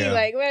looking at me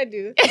like, what I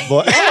do?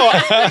 But,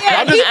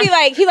 Yeah,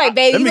 he like,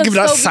 baby, let me give you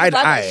that side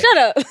eye. Shut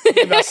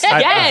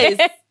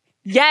up.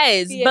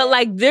 Yes. Yeah. But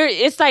like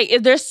it's like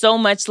there's so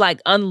much like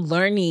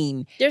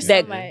unlearning. There's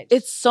that so much.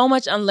 It's so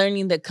much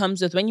unlearning that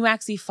comes with when you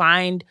actually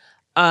find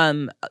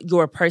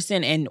your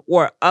person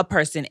or a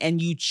person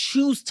and you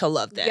choose to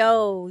love them.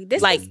 Yo,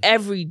 this like is,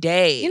 every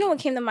day. You know what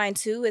came to mind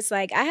too? It's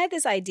like I had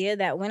this idea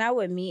that when I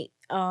would meet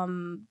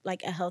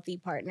like a healthy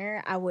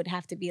partner, I would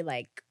have to be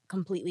like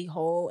completely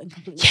whole and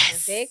completely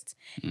perfect.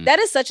 That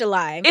is such a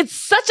lie. It's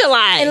such a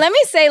lie. And let me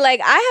say,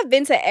 like, I have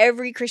been to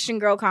every Christian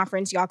girl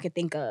conference y'all could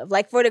think of.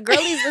 Like, for the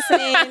girlies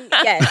listening,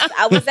 yes,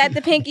 I was at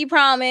the Pinky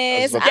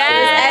Promise. I was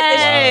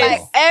at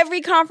like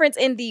every conference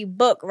in the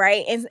book,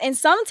 right? And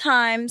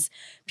sometimes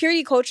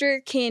purity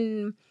culture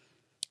can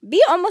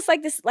be almost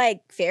like this,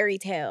 like, fairy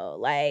tale.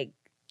 Like,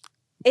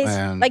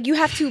 it's like you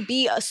have to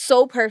be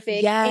so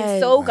perfect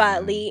and so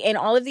godly and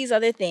all of these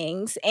other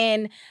things.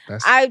 And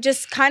I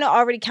just kind of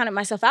already counted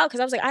myself out because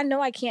I was like, I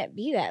know I can't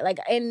be that. Like,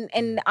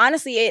 and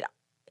honestly,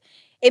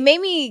 it made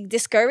me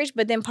discouraged,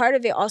 but then part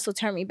of it also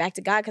turned me back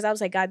to God because I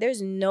was like, God,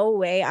 there's no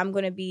way I'm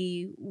going to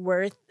be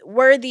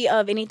worthy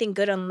of anything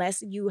good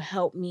unless you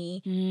help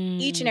me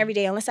each and every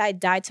day, unless I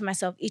die to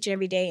myself each and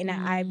every day and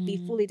I be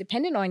fully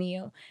dependent on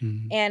you.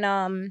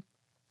 And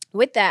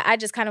with that, I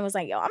just kind of was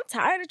like, yo, I'm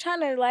tired of trying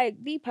to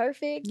like be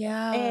perfect.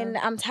 Yeah. And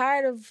I'm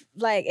tired of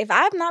like, if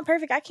I'm not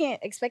perfect, I can't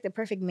expect a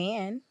perfect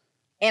man.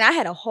 And I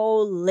had a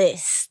whole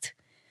list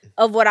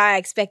of what I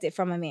expected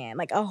from a man,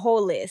 like a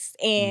whole list.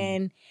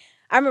 And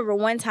I remember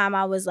one time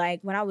I was like,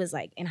 when I was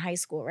like in high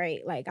school,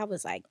 right? Like I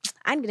was like,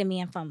 I need a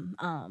man from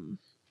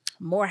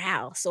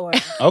Morehouse or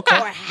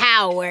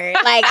Howard.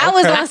 Like I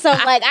was on some,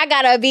 like I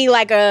gotta be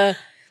like a,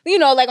 you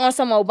know, like on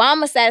some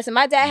Obama status. And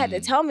my dad had to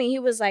tell me, he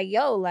was like,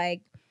 yo,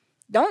 like,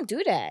 don't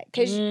do that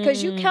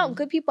because you count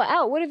good people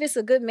out. What if it's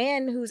a good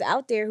man who's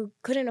out there who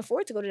couldn't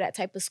afford to go to that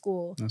type of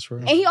school? That's right.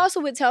 And he also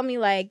would tell me,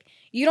 like,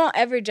 you don't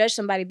ever judge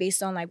somebody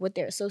based on like what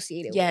they're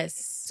associated with.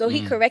 So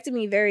he corrected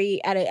me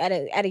very at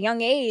a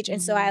young age.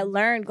 And so I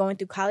learned going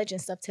through college and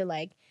stuff to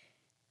like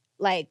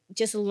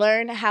just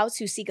learn how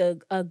to seek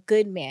a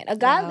good man, a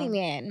godly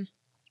man.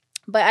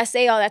 But I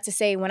say all that to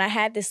say, when I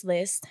had this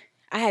list,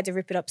 I had to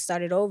rip it up,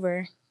 start it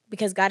over.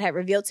 Because God had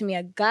revealed to me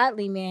a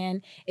godly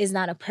man is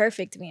not a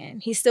perfect man.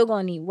 He's still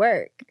gonna need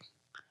work.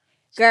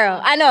 Girl,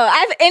 I know.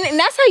 And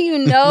that's how you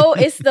know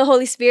it's the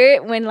Holy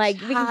Spirit when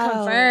like we can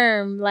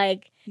confirm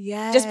like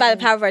just by the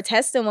power of our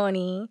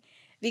testimony.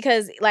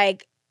 Because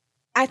like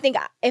I think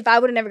if I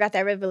would have never got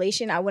that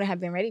revelation, I wouldn't have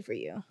been ready for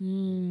you.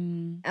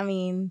 I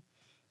mean,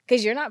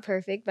 Because you're not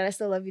perfect, but I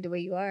still love you the way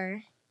you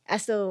are.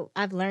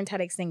 I've learned how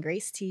to extend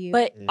grace to you.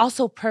 But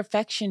also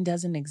perfection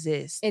doesn't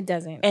exist. It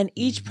doesn't. And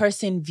each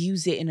person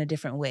views it in a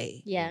different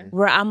way. Yeah.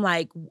 Where I'm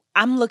like,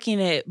 I'm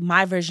looking at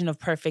my version of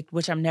perfect,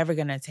 which I'm never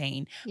going to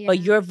attain. Yeah. But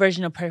your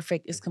version of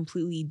perfect is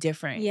completely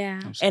different.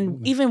 Yeah.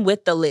 And even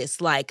with the list,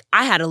 like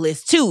I had a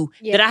list too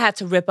that I had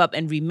to rip up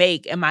and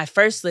remake. And my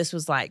first list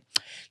was like,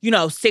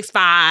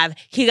 6'5",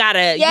 he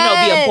gotta, be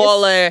a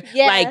baller.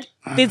 Yeah. Like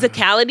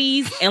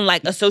physicalities and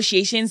like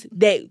associations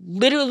that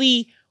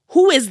literally,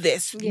 who is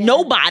this? Yeah.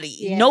 Nobody.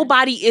 Yeah.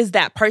 Nobody is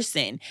that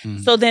person.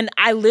 So then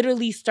I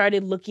literally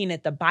started looking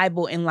at the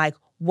Bible and like,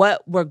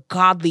 what were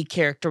godly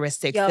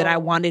characteristics that I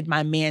wanted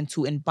my man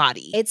to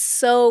embody? It's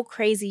so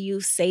crazy you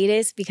say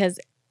this because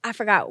I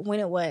forgot when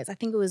it was. I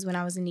think it was when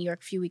I was in New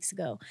York a few weeks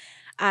ago.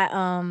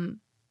 I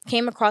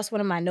came across one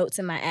of my notes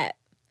in my app.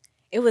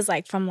 It was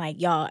like from like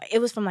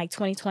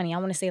 2020. I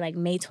want to say like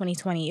May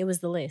 2020. It was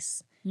the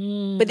list.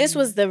 But this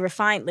was the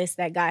refined list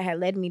that God had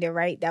led me to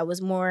write that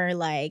was more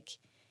like,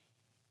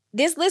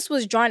 this list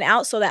was drawn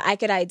out so that I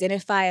could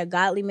identify a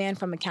godly man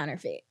from a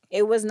counterfeit.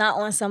 It was not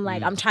on some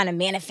like, I'm trying to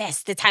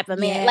manifest the type of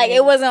man. Yeah. Like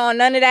it wasn't on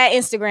none of that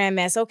Instagram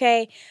mess,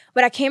 okay?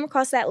 But I came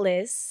across that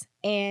list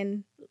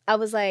and I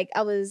was like,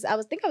 I was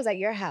at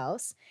your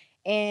house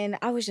and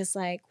I was just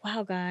like,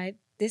 wow, God,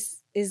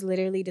 this is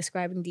literally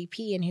describing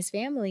DP and his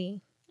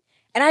family.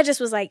 And I just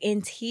was like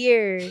in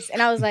tears.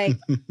 And I was like,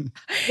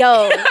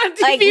 yo.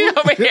 like DP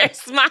over here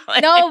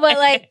smiling. No, but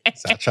like.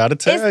 I try to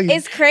tell you.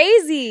 It's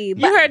crazy.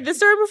 You heard this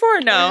story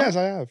before? No. Yes,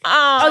 I have.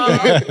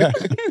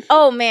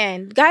 Oh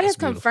man. God has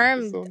beautiful.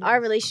 confirmed So nice.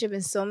 our relationship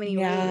in so many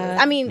ways. Yeah.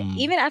 I mean,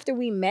 even after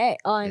we met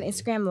on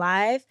Instagram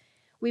Live,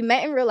 we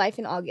met in real life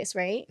in August,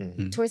 right?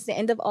 Towards the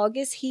end of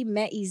August, he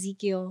met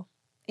Ezekiel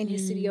in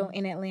his studio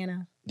in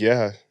Atlanta.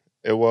 Yeah,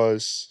 it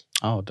was.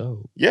 Oh,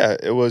 dope. Yeah,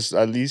 it was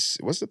at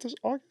least. Was it this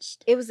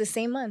August? It was the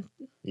same month.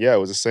 Yeah, it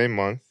was the same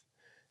month,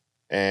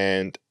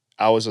 and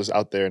I was just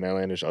out there in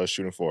Atlanta. I was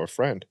shooting for a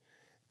friend,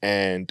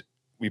 and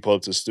we pulled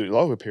up to the studio.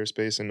 Oh, repair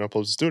space, and I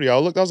pulled up to the studio. I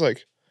looked. I was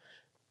like,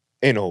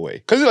 "Ain't no way,"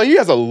 because like he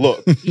has a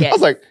look. Yes. I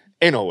was like,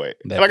 "Ain't no way."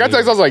 That And like I texted,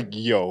 big. I was like,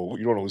 "Yo,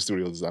 you don't know whose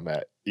studio this is I'm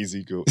at,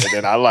 Ezekiel." And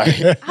then I like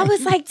I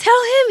was like,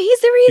 tell him he's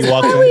the reason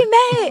walked why in. we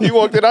met. he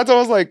walked in. I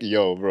was like,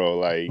 "Yo,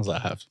 bro, I like." was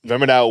like, half.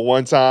 Remember that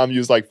one time you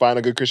was like, find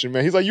a good Christian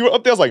man? He's like, you were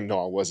up there? I was like,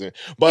 no, I wasn't.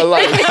 But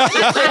like,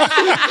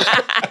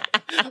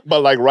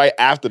 but like right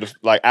after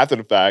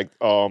the fact,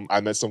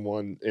 I met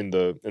someone in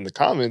the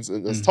comments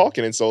and was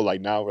talking. And so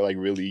like now we're like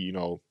really,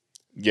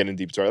 getting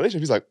deep into our relationship.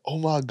 He's like, oh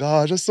my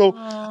gosh, that's so,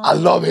 I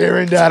love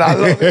hearing that. I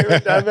love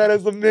hearing that, man.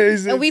 It's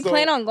amazing. And we So-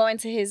 plan on going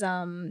to his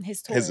tour.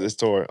 his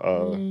tour.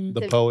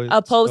 The poet.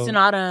 A post in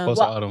autumn. Post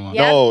Well, autumn.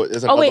 yeah. No,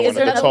 there's another wait, is one.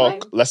 there Let's another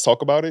talk. Let's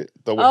talk about it.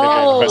 The one him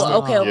and Kristen.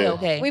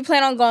 Okay. Yeah. We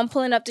plan on going,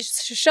 pulling up to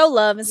show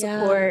love and Yeah.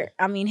 support.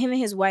 I mean, him and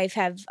his wife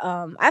have,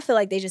 I feel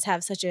like they just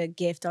have such a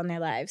gift on their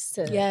lives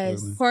to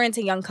Yes. pour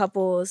into young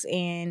couples.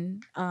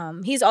 And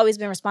he's always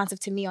been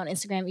responsive to me on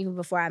Instagram, even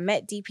before I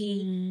met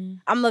DP.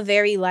 I'm a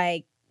very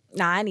like,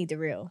 nah, I need the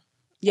real.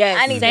 Yes.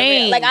 I need the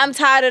real. Like, I'm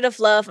tired of the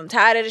fluff. I'm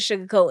tired of the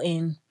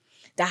sugarcoating,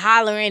 the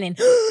hollering, and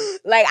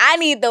like, I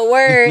need the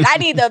word. I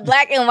need the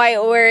black and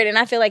white word. And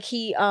I feel like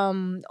he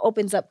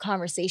opens up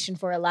conversation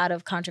for a lot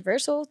of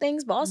controversial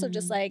things, but also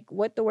just like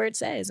what the word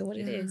says and what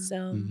it is.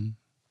 So,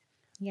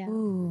 yeah.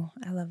 Ooh,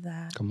 I love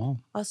that. Come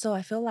on. Also,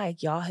 I feel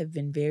like y'all have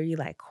been very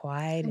like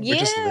quiet. And Yeah.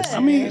 Just listening. I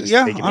mean, Just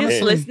yeah, taking it honestly.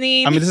 in.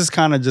 listening. I mean, this is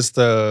kind of just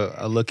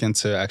a look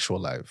into actual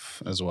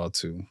life as well,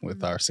 too,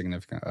 with our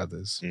significant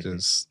others. Mhm.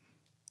 Just,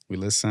 we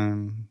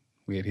listen,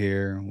 we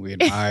adhere, we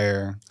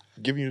admire,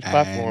 Giving you the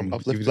platform. And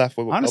Uplift give-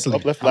 platform. honestly,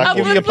 Uplift I'm platform.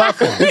 giving you a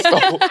platform.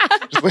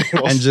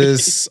 And and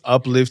just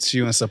uplift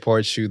you and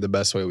support you the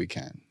best way we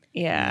can.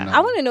 yeah. No. I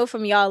want to know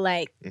from y'all,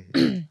 like,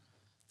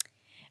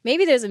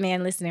 maybe there's a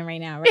man listening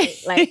right now,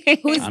 right? Like,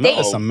 who's I know dating,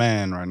 it's a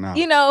man right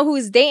now.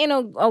 who's dating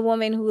a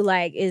woman who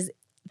like is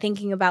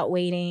thinking about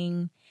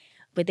waiting,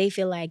 but they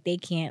feel like they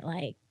can't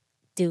like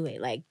do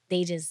it. Like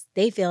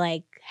they feel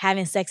like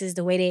having sex is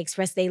the way they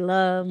express they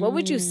love. What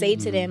would you say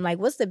to them? Like,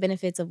 what's the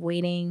benefits of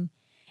waiting,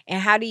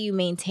 and how do you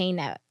maintain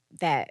that?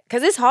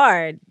 Because it's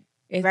hard,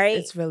 right?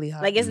 It's really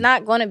hard. Like, it's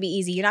not going to be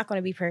easy. You're not going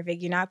to be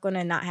perfect. You're not going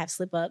to not have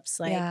slip ups.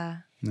 Like, yeah.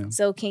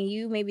 so can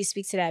you maybe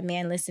speak to that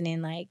man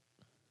listening, like,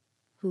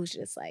 who's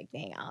just like,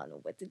 dang, I don't know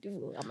what to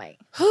do. I'm like,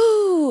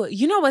 Whew,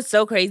 you know what's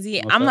so crazy?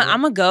 Wanna I'm start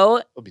gonna go.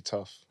 It'll be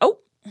tough. Oh.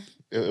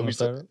 It'll Wanna be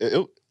start tough.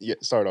 it? Yeah,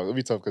 start off. It'll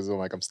be tough because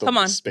like I'm still Come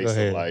in on. the space Go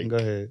ahead. of like Go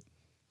ahead.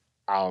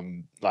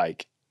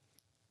 like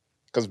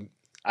because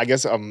I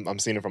guess I'm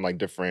seeing it from like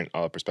different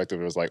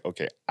perspectives. It was like,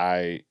 okay,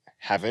 I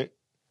haven't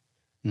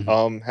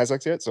had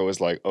sex yet, so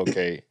it's like,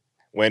 okay,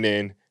 went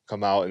in,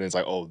 come out, and it's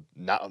like, oh,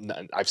 now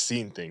I've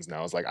seen things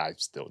now. It's like I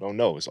still don't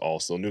know. It's all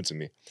still new to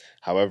me.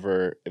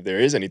 However, if there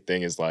is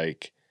anything, is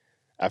like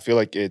I feel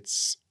like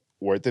it's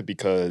worth it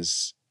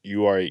because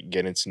you are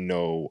getting to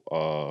know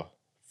a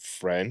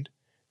friend,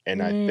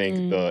 and I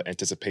think the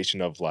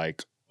anticipation of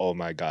like, oh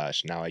my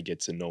gosh, now I get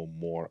to know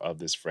more of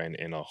this friend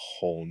in a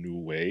whole new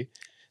way.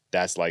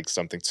 That's like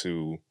something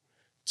to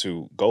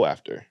to go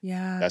after.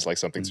 Yeah. That's like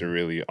something to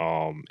really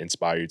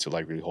inspire you to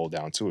like really hold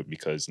down to it,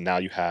 because now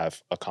you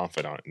have a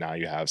confidant. Now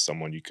you have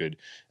someone you could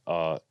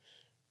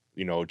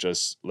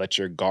just let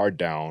your guard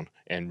down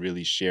and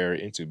really share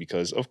into,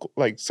 because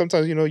like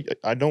sometimes,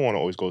 I don't want to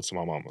always go to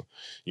my mama.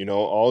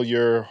 All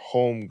your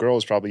home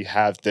girls probably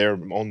have their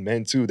own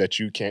men too that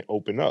you can't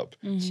open up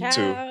Child,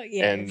 to.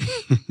 yes. And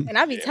And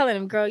I be telling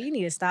them, girl, you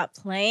need to stop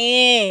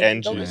playing.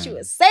 And Go you- get you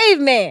a save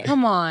man.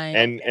 Come on.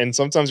 and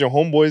sometimes your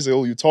homeboys,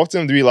 you talk to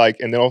them, they be like,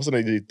 and then all of a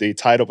sudden they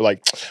tied up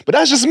like, but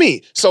that's just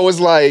me. So it's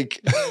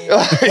like,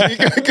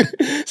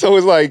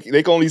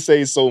 they can only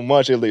say so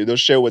much. They'll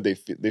share what they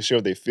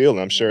feel, and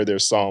I'm sure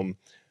there's some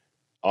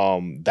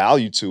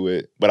value to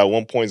it. But at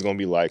one point, it's gonna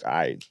be like,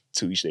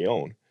 to each their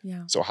own.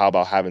 Yeah. So how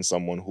about having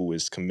someone who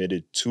is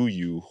committed to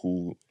you,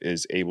 who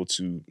is able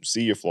to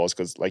see your flaws?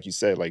 Because like you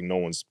said, like no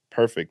one's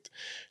perfect.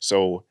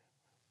 So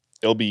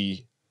I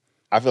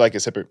feel like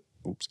it's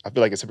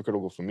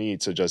hypocritical for me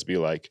to just be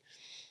like,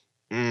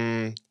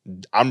 I'm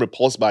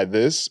repulsed by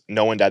this,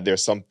 knowing that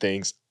there's some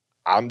things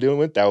I'm dealing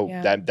with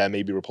that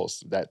may be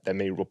repulsed, that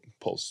may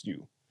repulse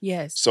you.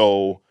 Yes.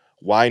 So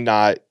why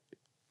not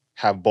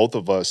have both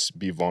of us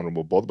be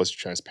vulnerable, both of us be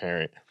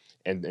transparent,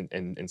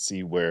 and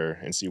see where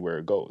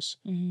it goes.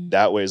 Mm-hmm.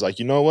 That way, it's like,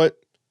 you know what,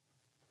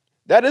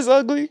 that is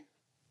ugly,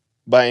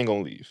 but I ain't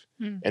gonna leave.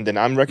 And then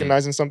I'm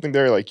recognizing something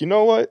there, like, you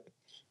know what,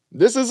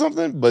 this is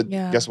something, but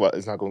guess what,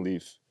 it's not gonna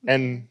leave.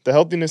 And the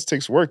healthiness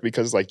takes work,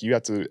 because like you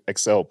have to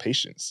excel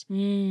patience.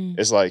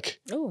 It's like,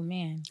 oh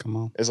man, Come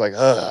on. it's like,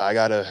 all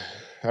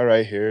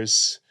right,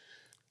 it's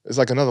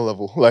like another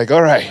level. Like,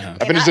 all right,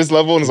 I finished this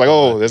level, and it's like,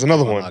 oh, there's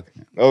another one.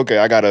 Okay,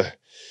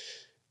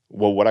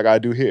 what I gotta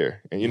do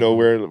here? And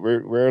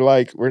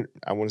we're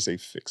I want to say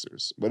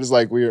fixers, but it's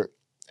like we're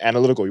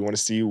analytical. You want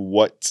to see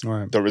what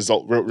the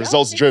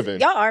results driven.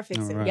 Y'all are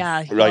fixing. Right. Yeah,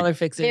 Like- y'all are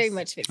fixers. Very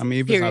much fixing. I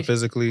mean, if it's not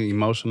physically,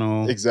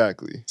 emotional,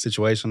 Exactly.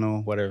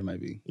 situational, whatever it may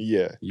be,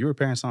 Yeah. you're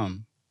repairing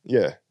something.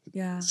 Yeah.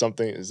 Yeah.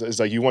 Something it's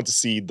like you want to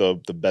see the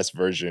best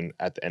version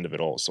at the end of it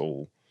all.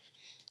 So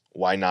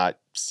why not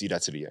see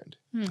that to the end?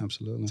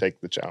 Absolutely.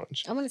 Take the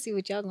challenge. I want to see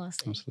what y'all gonna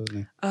say.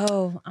 Absolutely.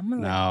 Oh, I'm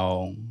gonna.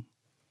 Now,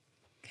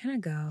 Can I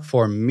go?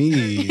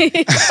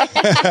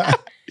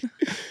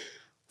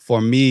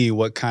 for me,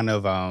 what kind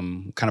of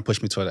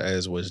pushed me toward the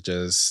edge was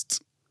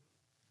just,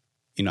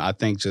 I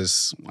think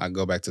just I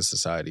go back to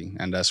society,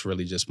 and that's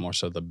really just more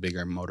so the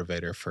bigger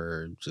motivator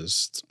for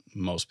just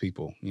most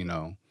people.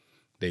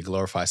 They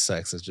glorify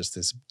sex as just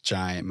this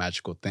giant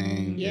magical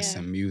thing. It's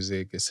in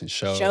music, it's in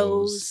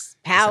shows,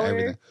 power,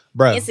 everything.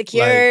 Bro,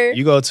 insecure. Like,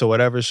 you go to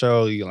whatever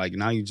show,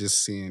 now you're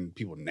just seeing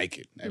people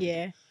naked.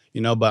 Everything.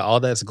 But all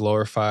that's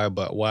glorified.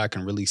 But what I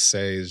can really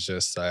say is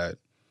just that,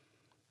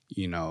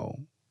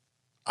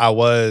 I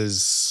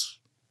was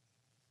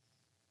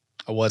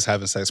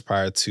having sex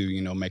prior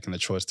to, making the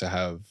choice to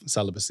have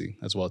celibacy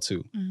as well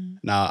too.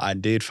 Now, I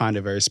did find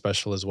it very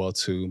special as well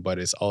too, but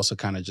it's also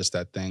kind of just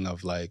that thing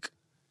of like,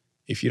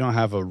 if you don't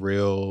have a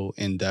real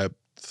in-depth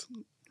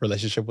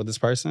relationship with this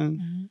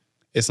person,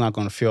 it's not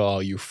going to feel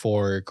all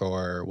euphoric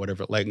or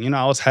whatever. Like,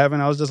 I was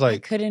just like, I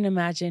couldn't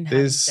imagine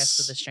having sex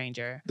with a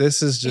stranger.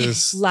 This is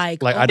just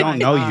like I don't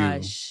know you.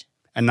 you.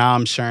 And now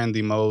I'm sharing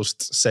the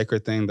most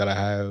sacred thing that I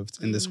have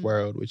in this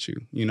world with you,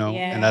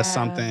 And that's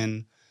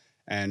something.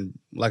 And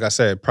like I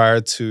said, prior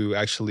to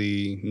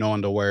actually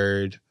knowing the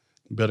word,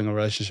 building a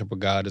relationship with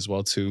God as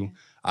well too,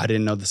 I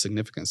didn't know the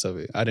significance of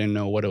it. I didn't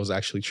know what it was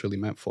actually truly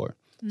meant for.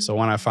 So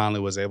when I finally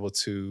was able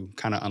to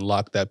kind of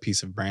unlock that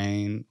piece of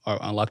brain, or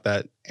unlock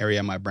that area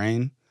of my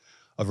brain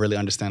of really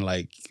understand,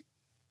 like,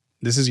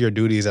 this is your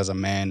duties as a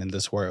man in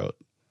this world,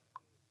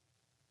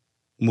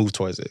 move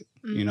towards it.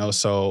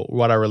 So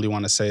what I really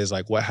want to say is,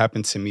 like, what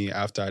happened to me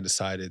after I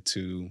decided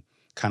to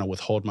kind of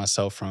withhold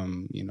myself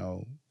from,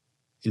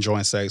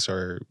 enjoying sex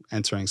or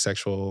entering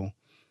sexual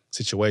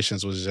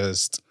situations was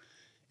just,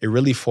 it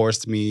really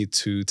forced me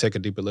to take a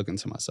deeper look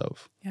into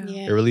myself.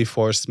 It really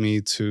forced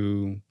me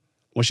to,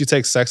 once you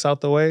take sex out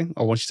the way,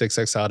 or once you take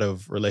sex out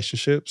of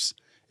relationships,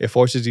 it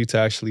forces you to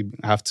actually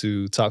have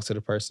to talk to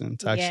the person,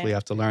 to actually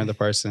have to learn the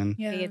person.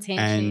 Pay attention.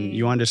 And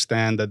you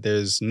understand that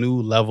there's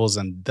new levels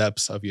and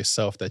depths of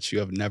yourself that you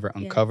have never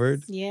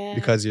uncovered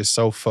because you're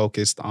so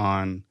focused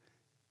on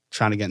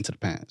trying to get into the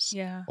pants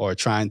or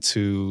trying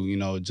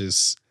to,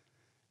 just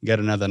get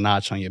another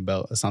notch on your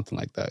belt or something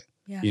like that.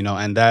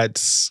 And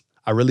that's,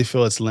 I really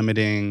feel it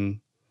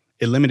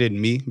limited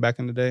me back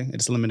in the day.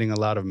 It's limiting a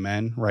lot of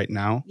men right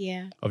now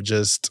of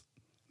just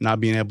not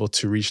being able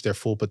to reach their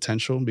full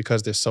potential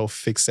because they're so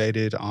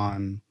fixated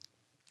on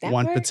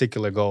one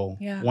particular goal,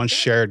 one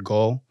shared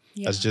goal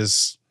that's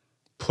just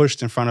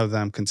pushed in front of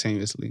them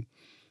continuously.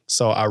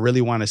 So I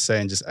really want to say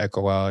and just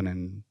echo out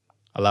and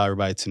allow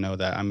everybody to know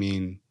that, I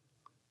mean,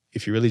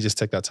 if you really just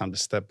take that time to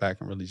step back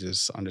and really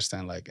just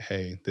understand, like,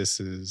 hey, this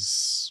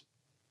is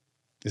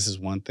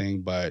one thing,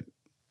 but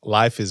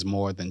life is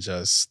more than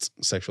just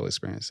sexual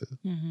experiences.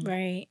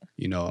 Right.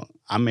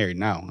 I'm married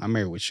now. I'm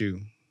married with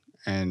you.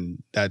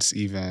 And that's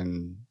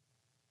even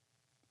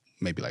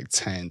maybe like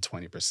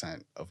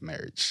 10-20% of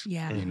marriage.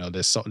 Yeah. You know,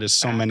 there's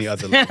so many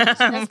other levels.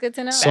 That's good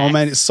to know. so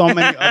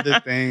many other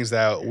things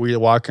that we're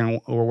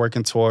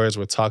working towards,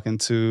 we're talking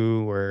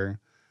to, we're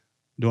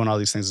doing all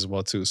these things as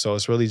well too. So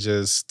it's really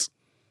just,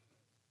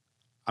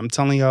 I'm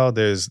telling y'all,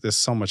 there's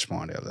so much more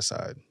on the other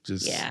side.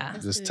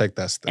 Just take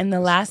that step. And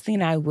the last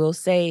thing I will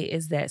say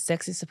is that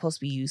sex is supposed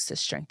to be used to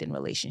strengthen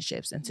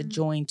relationships and to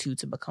join two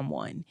to become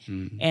one.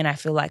 Mhm. And I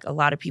feel like a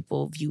lot of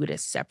people view it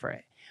as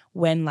separate.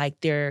 When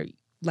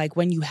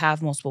when you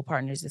have multiple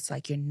partners, it's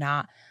like you're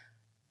not,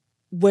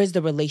 where's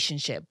the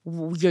relationship?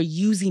 You're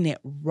using it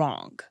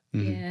wrong.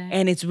 Mhm. Yeah.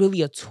 And it's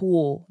really a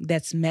tool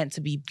that's meant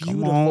to be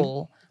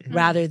beautiful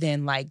rather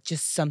than like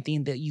just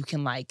something that you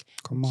can like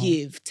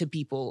give to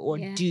people or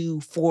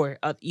do for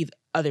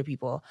other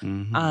people.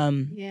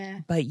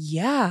 Mhm. But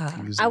yeah.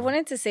 I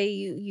wanted to say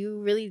you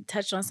really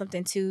touched on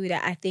something too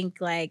that I think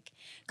like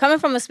coming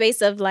from a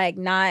space of like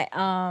not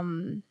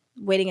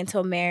waiting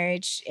until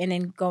marriage and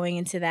then going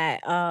into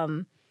that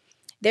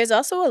there's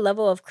also a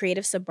level of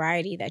creative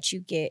sobriety that you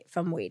get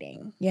from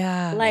waiting.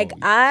 Yeah. Like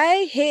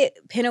I hit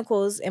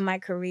pinnacles in my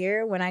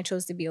career when I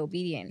chose to be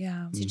obedient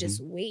to just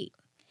wait.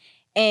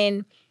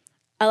 And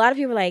a lot of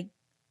people are like,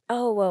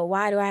 oh, well,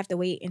 why do I have to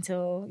wait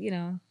until,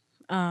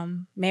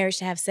 marriage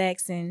to have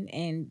sex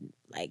and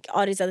like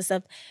all this other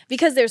stuff?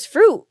 Because there's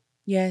fruit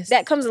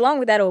that comes along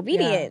with that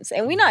obedience.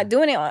 And we're not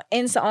doing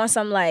it on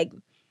some like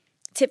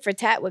tit for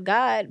tat with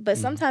God, but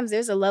sometimes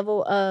there's a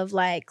level of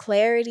like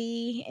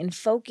clarity and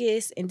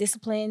focus and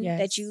discipline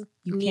that you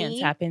can't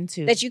tap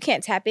into. That you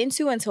can't tap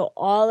into until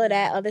all of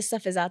that other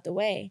stuff is out the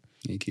way.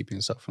 You're keeping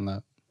yourself from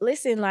that.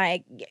 Listen,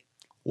 like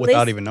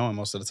without even knowing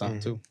most of the time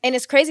too. And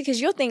it's crazy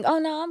because you'll think, oh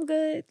no, I'm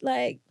good.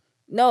 Like,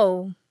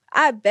 no,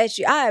 I bet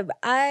you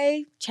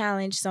I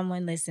challenge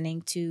someone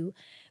listening to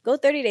go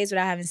 30 days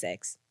without having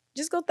sex.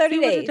 Just go 30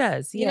 days. What it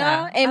does. You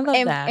know? And, I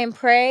love that. And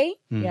pray.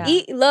 Yeah.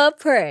 Eat, love,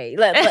 pray.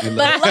 But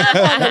love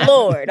on the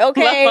Lord,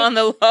 okay? Love on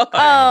the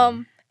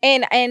Lord.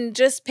 And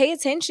just pay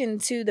attention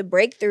to the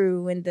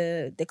breakthrough and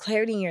the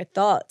clarity in your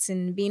thoughts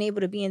and being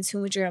able to be in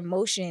tune with your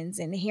emotions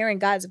and hearing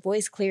God's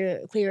voice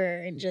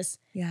clearer and just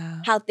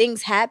how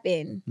things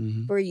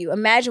happen for you.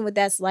 Imagine what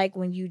that's like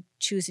when you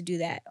choose to do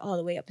that all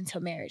the way up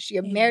until marriage.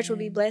 Your marriage will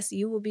be blessed.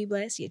 You will be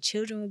blessed. Your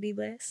children will be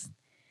blessed.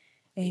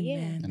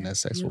 Amen. And that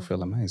sex will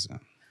feel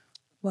amazing.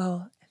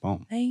 Well,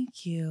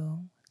 thank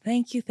you.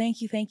 Thank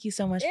you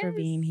so much for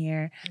being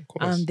here. Of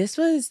course. This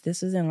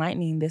was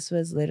enlightening. This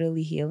was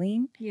literally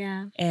healing.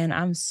 Yeah. And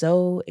I'm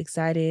so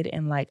excited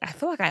and like I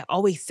feel like I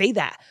always say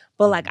that,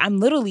 but like I'm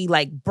literally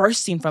like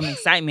bursting from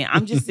excitement.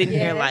 I'm just sitting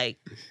here like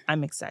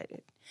I'm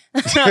excited.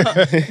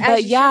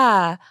 But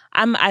yeah,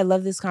 I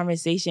love this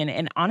conversation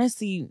and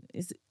honestly,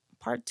 is it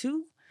part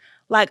 2?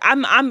 Like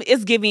I'm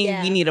it's giving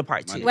we need a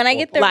part 2. When I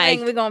get the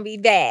ring, we're gonna be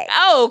back.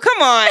 Oh,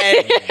 come on.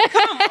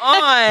 Come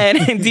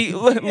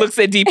on. Looks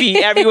at DP,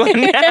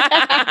 everyone.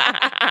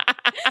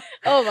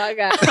 Oh my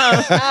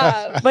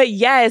God. But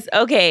yes,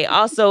 okay.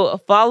 Also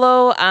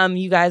follow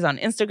you guys on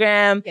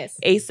Instagram. Yes.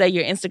 Asa,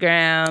 your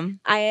Instagram.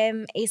 I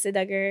am Asa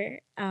Duggar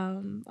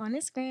on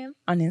Instagram.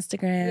 On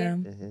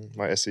Instagram. Yeah.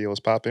 My SEO is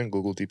popping.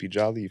 Google DP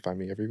Jolly. You find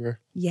me everywhere.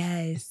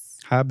 Yes.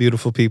 Hi,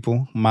 beautiful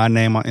people. My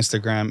name on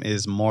Instagram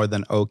is More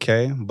Than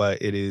Okay,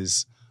 but it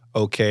is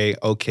okay,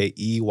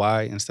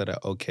 OKEY instead of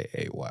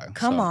OKAY.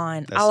 Come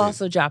on. I'll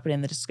also drop it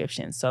in the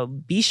description. So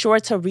be sure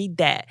to read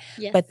that.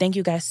 Yes. But thank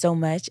you guys so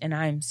much. And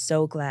I'm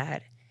so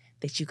glad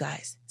that you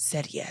guys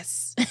said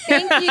yes.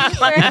 Thank you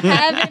for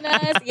having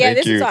us. Yeah,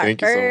 this is our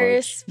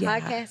first so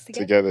podcast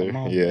together.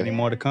 Yeah. Any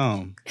more to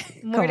come?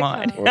 More Come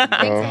on. Thanks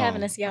for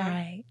having us, y'all. All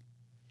right.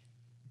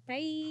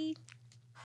 Bye.